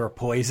 And they were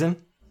poison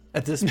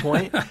at this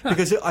point,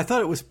 because I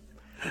thought it was,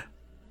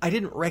 I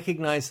didn't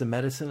recognize the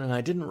medicine and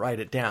I didn't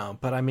write it down,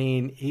 but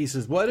he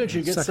says, why don't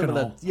you get some of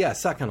that? Yeah,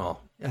 Seconal.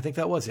 I think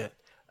that was it.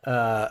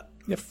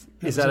 Yep.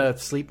 Is that a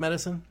sleep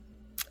medicine?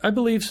 I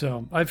believe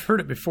so. I've heard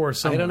it before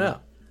somewhere. I don't know.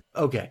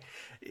 Okay.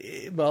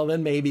 Well,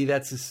 then maybe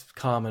that's as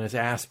common as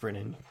aspirin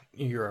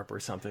in Europe or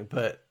something,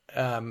 but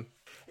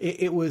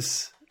it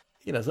was,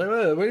 it's like,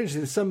 oh,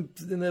 there's some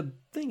in the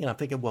thing, and I'm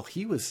thinking, well,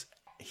 he was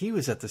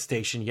at the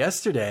station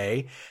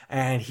yesterday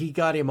and he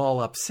got him all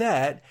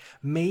upset.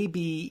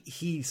 Maybe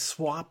he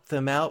swapped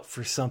them out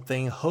for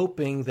something,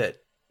 hoping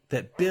that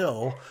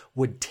Bill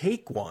would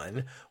take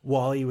one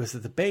while he was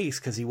at the base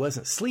because he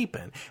wasn't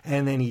sleeping,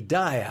 and then he'd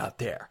die out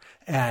there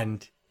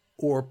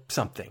or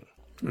something.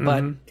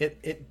 But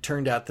it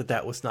turned out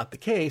that was not the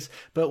case.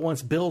 But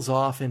once Bill's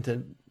off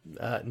into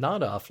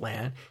not off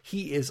land,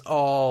 he is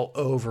all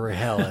over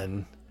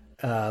Helen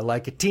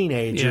like a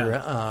teenager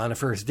on a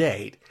first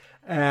date.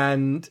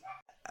 And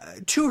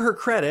to her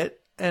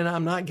credit, and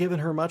I'm not giving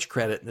her much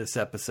credit in this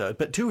episode,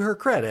 but to her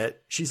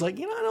credit, she's like,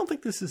 I don't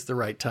think this is the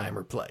right time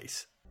or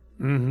place.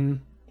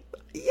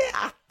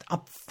 Yeah,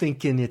 I'm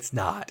thinking it's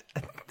not.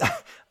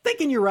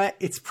 Thinking you're right.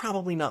 It's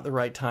probably not the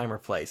right time or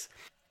place.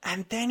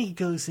 And then he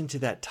goes into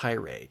that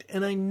tirade.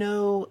 And I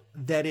know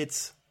that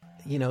it's,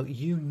 you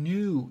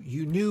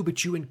knew,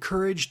 but you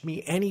encouraged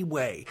me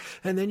anyway.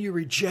 And then you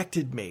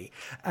rejected me.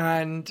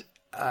 And,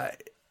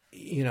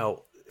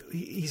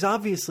 he's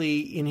obviously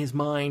in his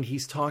mind,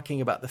 he's talking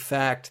about the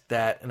fact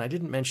that, and I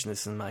didn't mention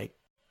this in my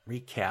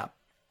recap,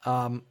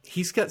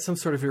 he's got some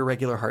sort of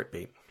irregular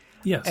heartbeat.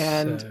 Yes.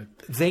 And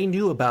they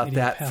knew about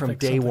that from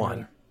day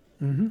one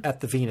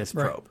at the Venus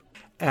probe.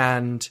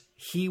 And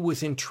he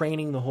was in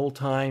training the whole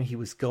time. He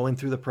was going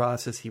through the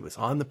process. He was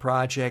on the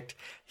project.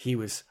 He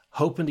was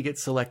hoping to get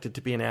selected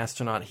to be an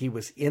astronaut. He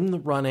was in the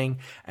running.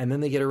 And then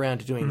they get around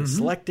to doing the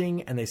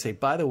selecting. And they say,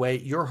 by the way,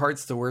 your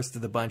heart's the worst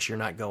of the bunch. You're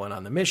not going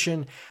on the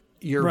mission.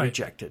 You're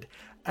rejected.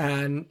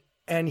 And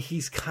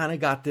he's kind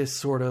of got this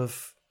sort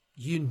of,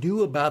 you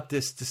knew about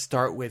this to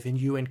start with, and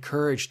you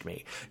encouraged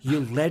me.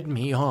 You led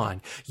me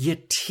on. You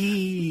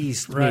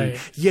teased me.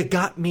 You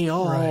got me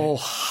all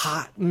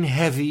hot and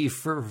heavy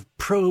for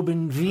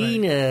probing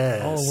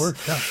Venus. All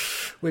worked out.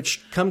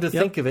 Which, come to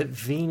think of it,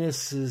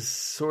 Venus is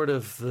sort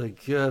of the,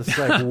 it's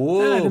like,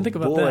 whoa, I didn't think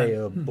about that.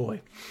 Oh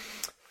boy.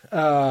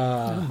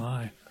 Oh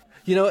my.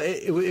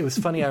 It was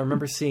funny. I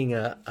remember seeing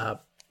a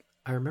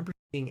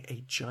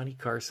Johnny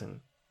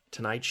Carson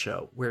Tonight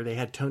Show where they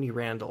had Tony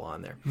Randall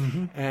on there.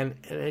 And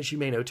as you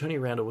may know, Tony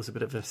Randall was a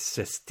bit of a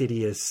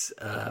fastidious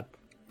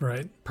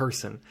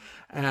person.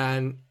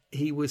 And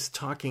he was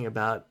talking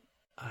about,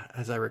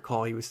 as I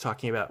recall, he was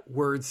talking about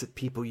words that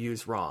people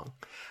use wrong.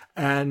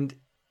 And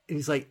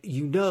he's like,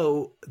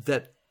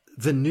 that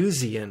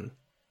Venusian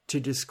to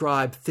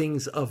describe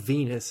things of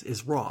Venus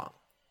is wrong,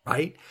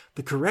 right?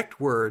 The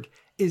correct word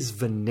is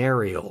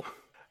venereal.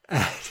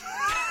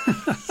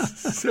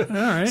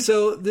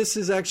 So this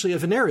is actually a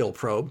venereal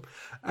probe,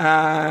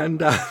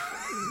 and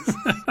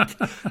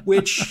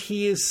which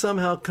he is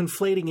somehow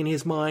conflating in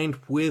his mind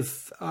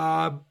with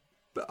Helen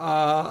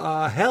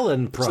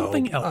probe.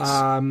 Something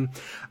else.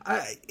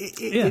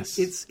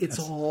 It's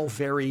all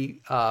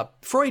very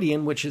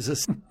Freudian, which is a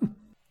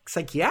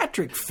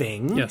psychiatric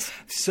thing. Yes.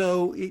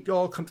 So it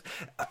all comes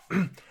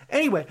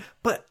anyway.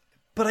 But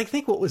I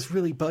think what was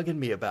really bugging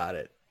me about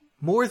it,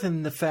 more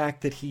than the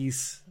fact that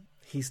he's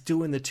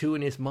doing the two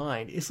in his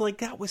mind, is like,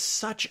 that was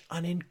such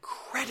an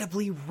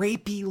incredibly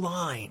rapey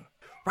line,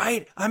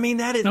 right? I mean,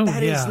 that is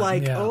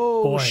like,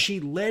 boy. She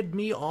led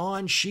me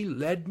on.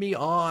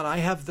 I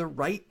have the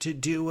right to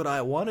do what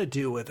I want to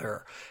do with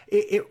her.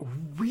 It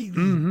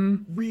really,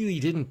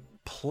 really didn't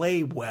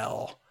play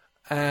well.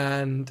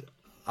 And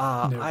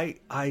I'm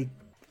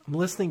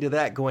listening to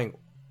that going,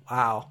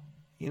 wow,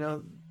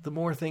 the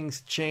more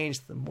things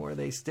change, the more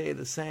they stay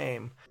the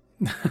same.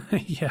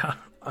 Yeah.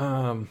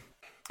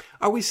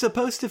 Are we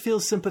supposed to feel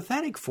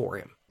sympathetic for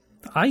him?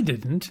 I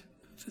didn't.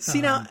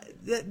 See, now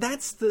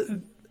that's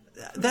the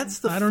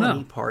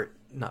funny part.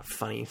 Not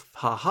funny,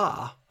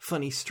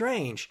 funny,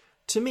 strange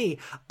to me.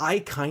 I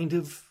kind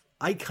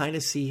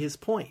of see his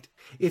point.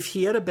 If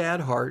he had a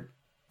bad heart,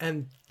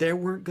 and they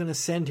weren't going to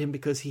send him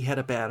because he had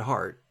a bad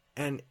heart,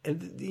 and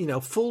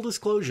full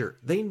disclosure,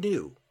 they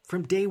knew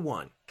from day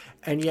one,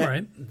 and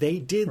yet they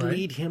did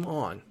lead him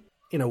on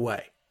in a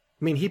way.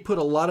 I mean, he put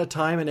a lot of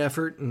time and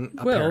effort, and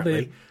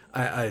apparently,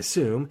 I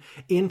assume,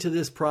 into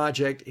this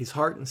project, his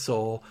heart and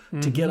soul,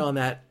 to get on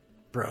that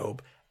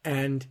probe.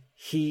 And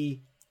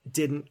he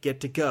didn't get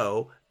to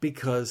go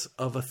because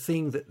of a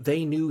thing that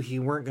they knew he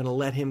weren't going to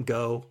let him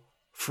go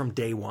from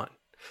day one.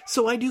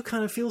 So I do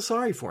kind of feel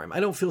sorry for him. I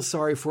don't feel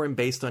sorry for him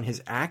based on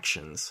his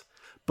actions.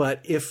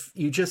 But if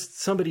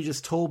somebody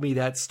just told me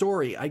that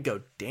story, I'd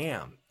go,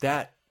 damn,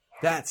 that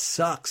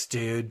sucks,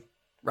 dude.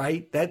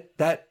 Right?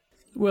 That.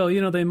 Well,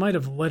 they might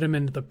have let him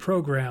into the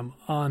program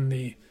on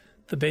the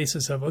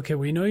basis of, okay,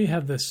 we know you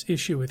have this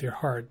issue with your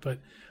heart, but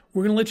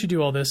we're going to let you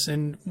do all this.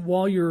 And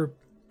while you're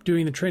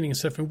doing the training and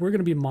stuff, and we're going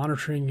to be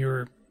monitoring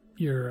your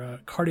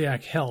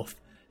cardiac health.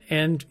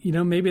 And,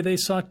 maybe they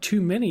saw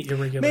too many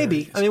irregularities.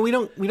 Maybe. I mean, we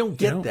don't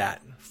get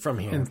that from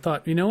him. And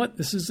thought, you know what?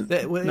 This is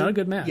not a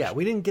good match. Yeah,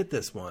 we didn't get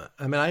this one.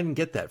 I mean, I didn't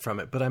get that from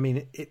it. But I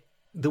mean,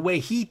 the way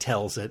he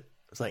tells it,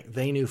 it's like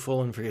they knew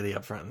full and freely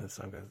up front. And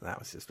that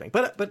was his thing.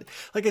 But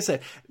like I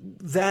said,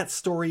 that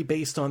story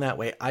based on that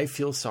way, I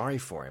feel sorry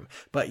for him.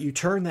 But you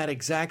turn that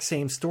exact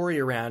same story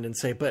around and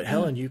say, but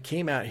Helen, you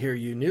came out here,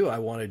 you knew I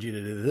wanted you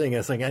to do the thing.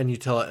 It's like, and you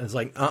tell it, and it's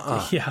like,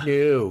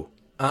 no,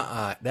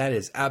 that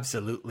is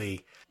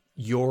absolutely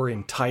your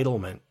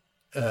entitlement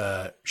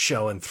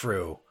showing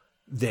through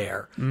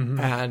there.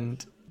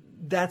 And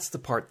that's the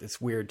part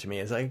that's weird to me,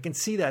 is I can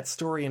see that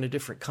story in a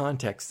different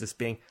context as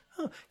being,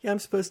 I'm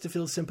supposed to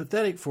feel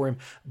sympathetic for him,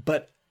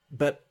 but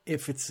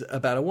if it's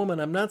about a woman,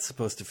 I'm not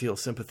supposed to feel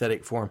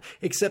sympathetic for him,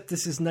 except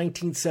this is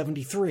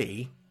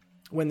 1973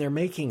 when they're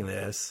making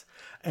this,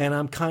 and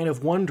I'm kind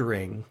of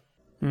wondering,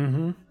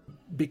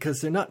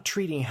 because they're not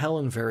treating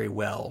Helen very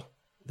well,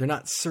 they're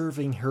not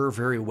serving her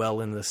very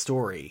well in the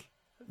story,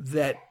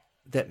 that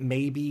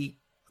maybe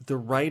the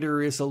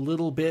writer is a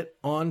little bit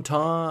on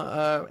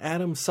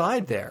Adam's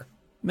side there.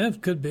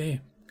 That could be.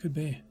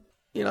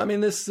 You know, I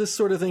mean, this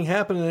sort of thing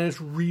happened, and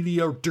it's really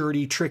a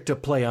dirty trick to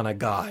play on a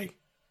guy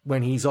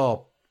when he's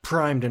all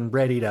primed and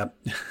ready to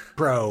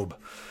probe.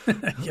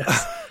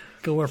 Yes.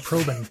 Go where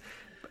probing.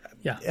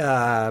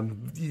 Yeah.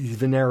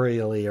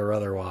 Venereally or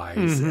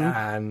otherwise.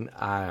 And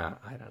I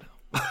don't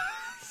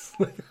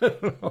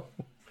know.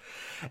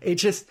 It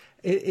just,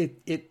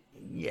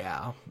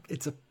 yeah,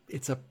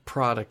 it's a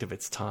product of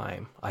its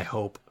time. I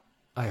hope.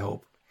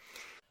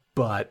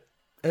 But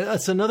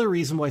that's another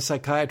reason why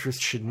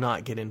psychiatrists should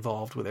not get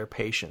involved with their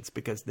patients,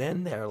 because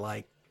then they're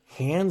like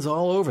hands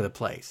all over the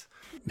place.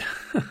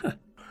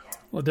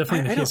 Well, definitely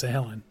in the case of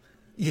Helen.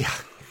 Yeah.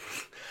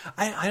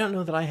 I don't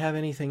know that I have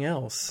anything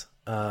else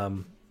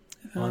on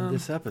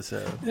this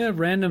episode. Yeah,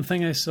 random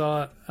thing I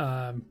saw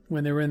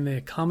when they were in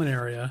the common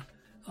area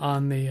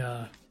on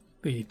the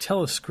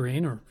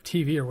telescreen or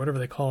TV or whatever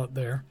they call it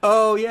there.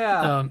 Oh,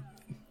 yeah.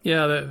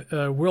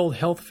 The World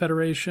Health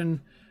Federation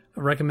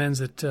recommends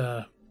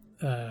that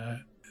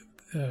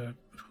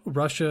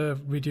Russia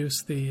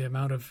reduce the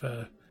amount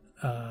of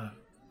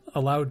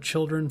allowed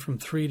children from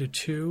 3 to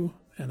 2,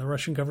 and the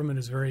Russian government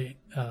is very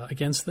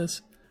against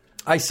this.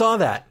 I saw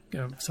that.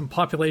 Some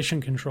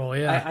population control,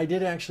 yeah. I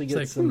did actually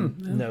get some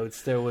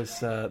notes. There was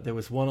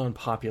one on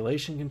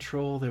population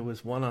control. There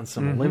was one on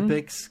some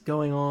Olympics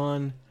going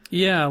on.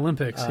 Yeah,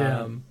 Olympics,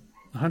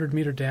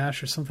 100-meter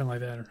dash or something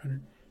like that.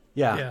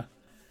 Yeah.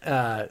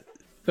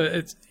 But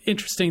it's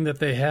interesting that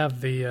they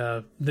have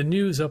the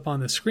news up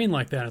on the screen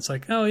like that. It's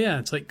like, oh, yeah,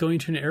 it's like going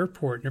to an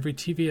airport and every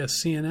TV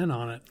has CNN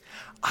on it.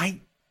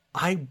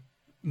 I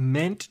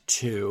meant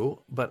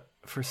to, but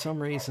for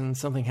some reason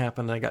something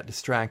happened and I got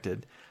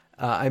distracted.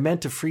 I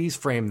meant to freeze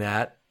frame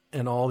that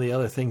and all the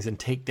other things and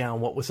take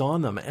down what was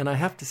on them. And I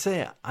have to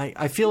say,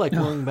 I feel like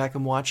going back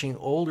and watching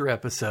older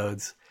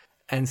episodes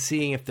and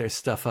seeing if there's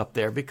stuff up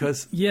there,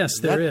 because yes,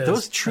 there is.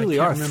 Those truly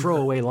are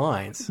throwaway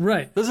lines.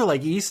 Right. Those are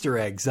like Easter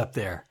eggs up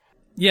there.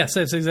 Yes,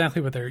 that's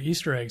exactly what they're,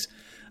 Easter eggs.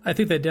 I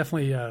think they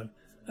definitely,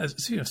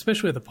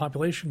 especially with the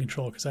population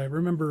control, because I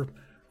remember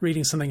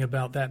reading something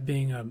about that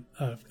being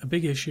a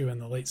big issue in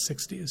the late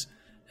 60s.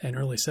 And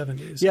early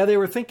 70s. Yeah, they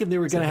were thinking they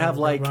were going to have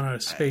like run out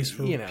of space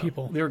for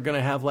people. They were going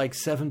to have like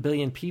 7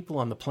 billion people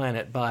on the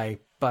planet by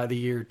the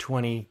year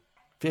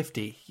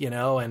 2050.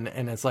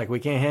 And it's like we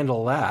can't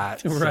handle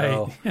that.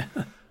 Right.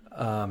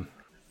 So,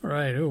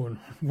 right. Oh,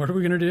 what are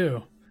we going to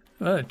do?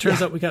 It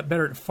turns out we got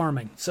better at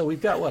farming. So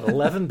we've got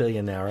 11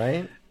 billion now,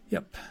 right?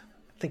 Yep.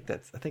 I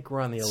think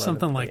we're on the 11.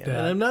 Something like that.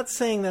 And I'm not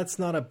saying that's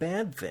not a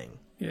bad thing.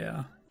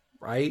 Yeah.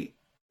 Right.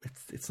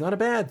 It's not a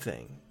bad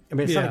thing. I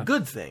mean, it's not a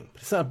good thing,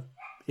 but it's not.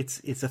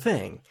 It's a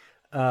thing.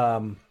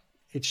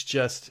 It's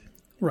just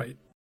right.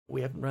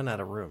 We haven't run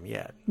out of room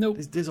yet. Nope.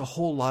 There's a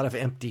whole lot of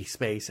empty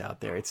space out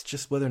there. It's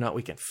just whether or not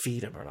we can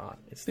feed them or not.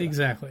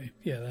 Exactly.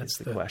 Yeah, that's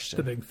the question.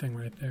 The big thing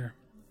right there.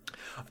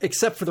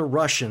 Except for the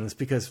Russians,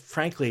 because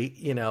frankly,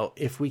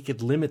 if we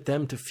could limit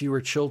them to fewer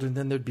children,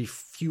 then there'd be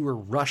fewer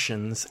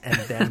Russians, and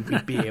then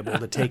we'd be able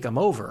to take them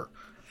over.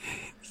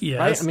 Yes.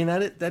 Right? I mean,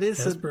 that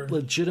is a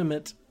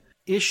legitimate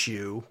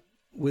issue.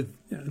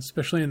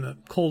 Especially in the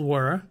Cold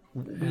War.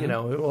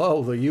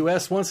 The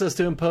U.S. wants us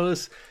to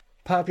impose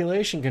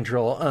population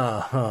control.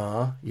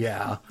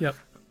 Yeah. Yep.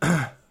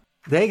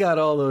 They got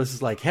all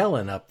those like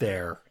Helen up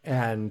there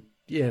and,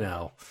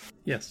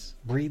 yes,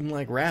 breeding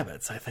like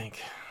rabbits, I think.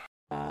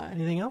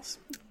 Anything else?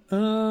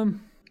 No,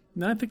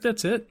 I think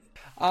that's it.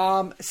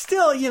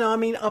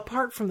 Still,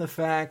 apart from the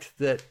fact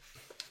that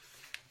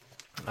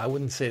I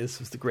wouldn't say this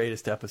was the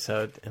greatest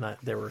episode, and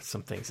there were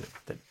some things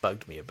that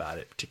bugged me about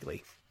it,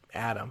 particularly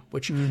Adam,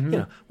 which,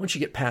 once you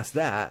get past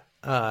that,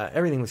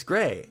 everything was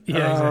great.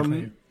 Yeah,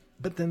 exactly.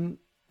 But then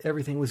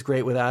everything was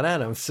great without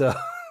Adam. So,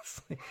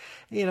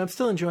 I'm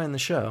still enjoying the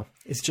show.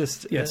 It's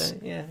just, yes.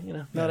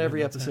 Not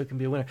every episode can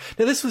be a winner.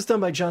 Now, this was done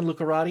by John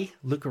Lucarotti.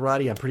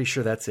 Lucarotti, I'm pretty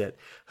sure that's it,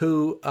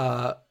 who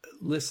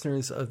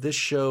listeners of this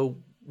show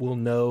will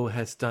know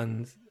has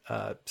done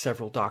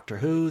several Doctor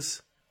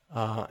Who's,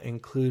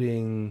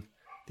 including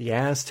The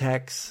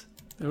Aztecs.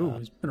 Oh,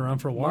 he's been around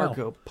for a while.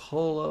 Marco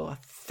Polo. I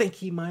think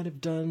he might have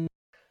done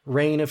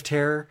Reign of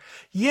Terror.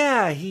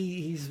 Yeah,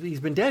 he's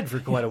been dead for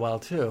quite a while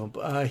too.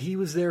 He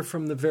was there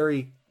from the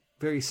very,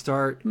 very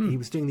start. He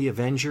was doing the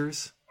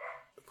Avengers,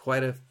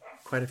 quite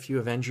a few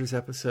Avengers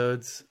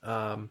episodes.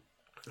 I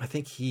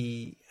think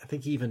he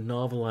even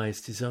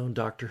novelized his own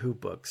Doctor Who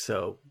book.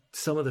 So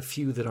some of the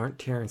few that aren't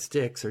Terrence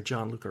Dicks are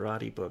John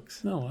Lucarotti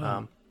books. Oh,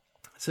 wow.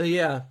 So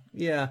yeah,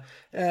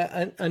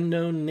 an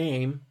unknown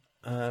name.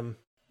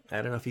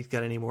 I don't know if he's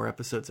got any more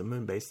episodes of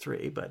Moonbase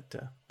 3, but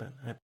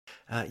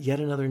yet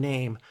another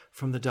name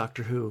from the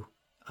Doctor Who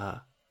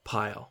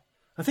pile.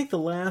 I think the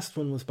last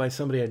one was by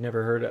somebody I'd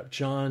never heard of,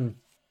 John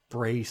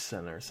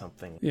Brayson or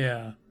something.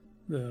 Yeah.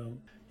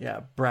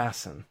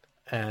 Brasson.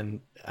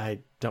 And I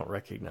don't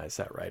recognize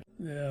that right.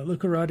 Yeah,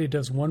 Lucarotti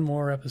does one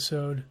more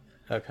episode.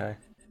 Okay.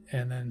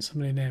 And then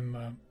somebody named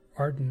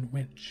Arden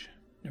Winch.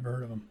 Never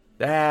heard of him.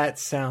 That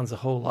sounds a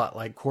whole lot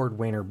like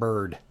Cordwainer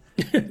Bird.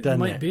 It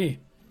might be.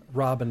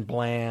 Robin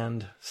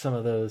Bland, some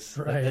of those.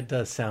 Right. It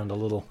does sound a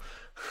little...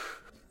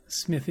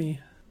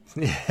 Smithy.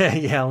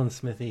 Yeah, Alan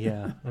Smithy,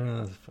 yeah.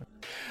 All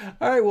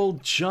right, well,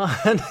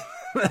 John,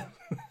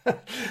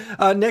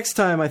 next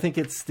time I think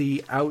it's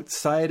the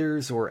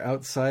Outsiders or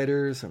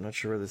Outsiders. I'm not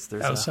sure there's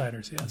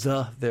Outsiders,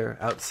 yeah. They're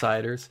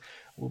Outsiders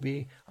will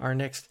be our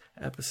next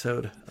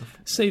episode.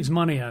 Saves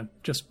money on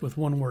just with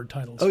one-word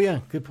titles. Oh, yeah,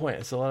 good point.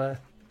 It's a lot of...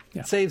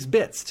 Yeah. It saves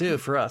bits, too,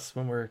 for us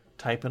when we're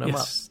typing them up.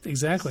 Yes,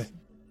 exactly.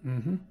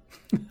 Mm-hmm.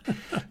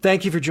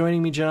 Thank you for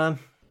joining me, John.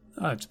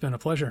 It's been a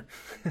pleasure.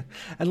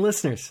 And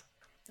listeners,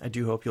 I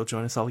do hope you'll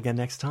join us all again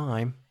next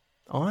time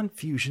on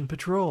Fusion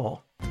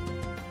Patrol.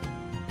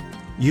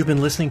 You've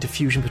been listening to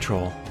Fusion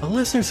Patrol, a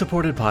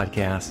listener-supported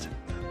podcast.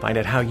 Find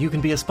out how you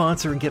can be a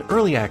sponsor and get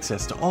early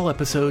access to all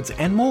episodes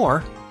and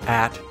more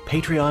at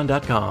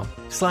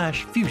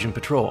patreon.com/Fusion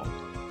Patrol.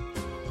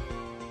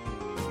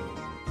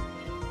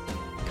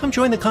 Come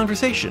join the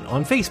conversation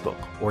on Facebook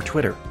or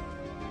Twitter.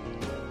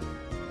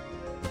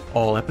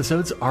 All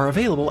episodes are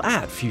available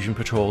at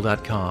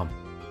FusionPatrol.com.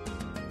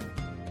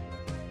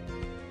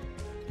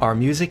 Our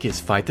music is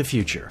Fight the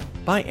Future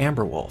by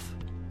Amberwolf.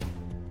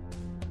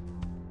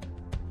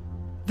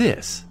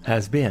 This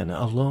has been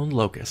a Lone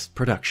Locust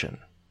production.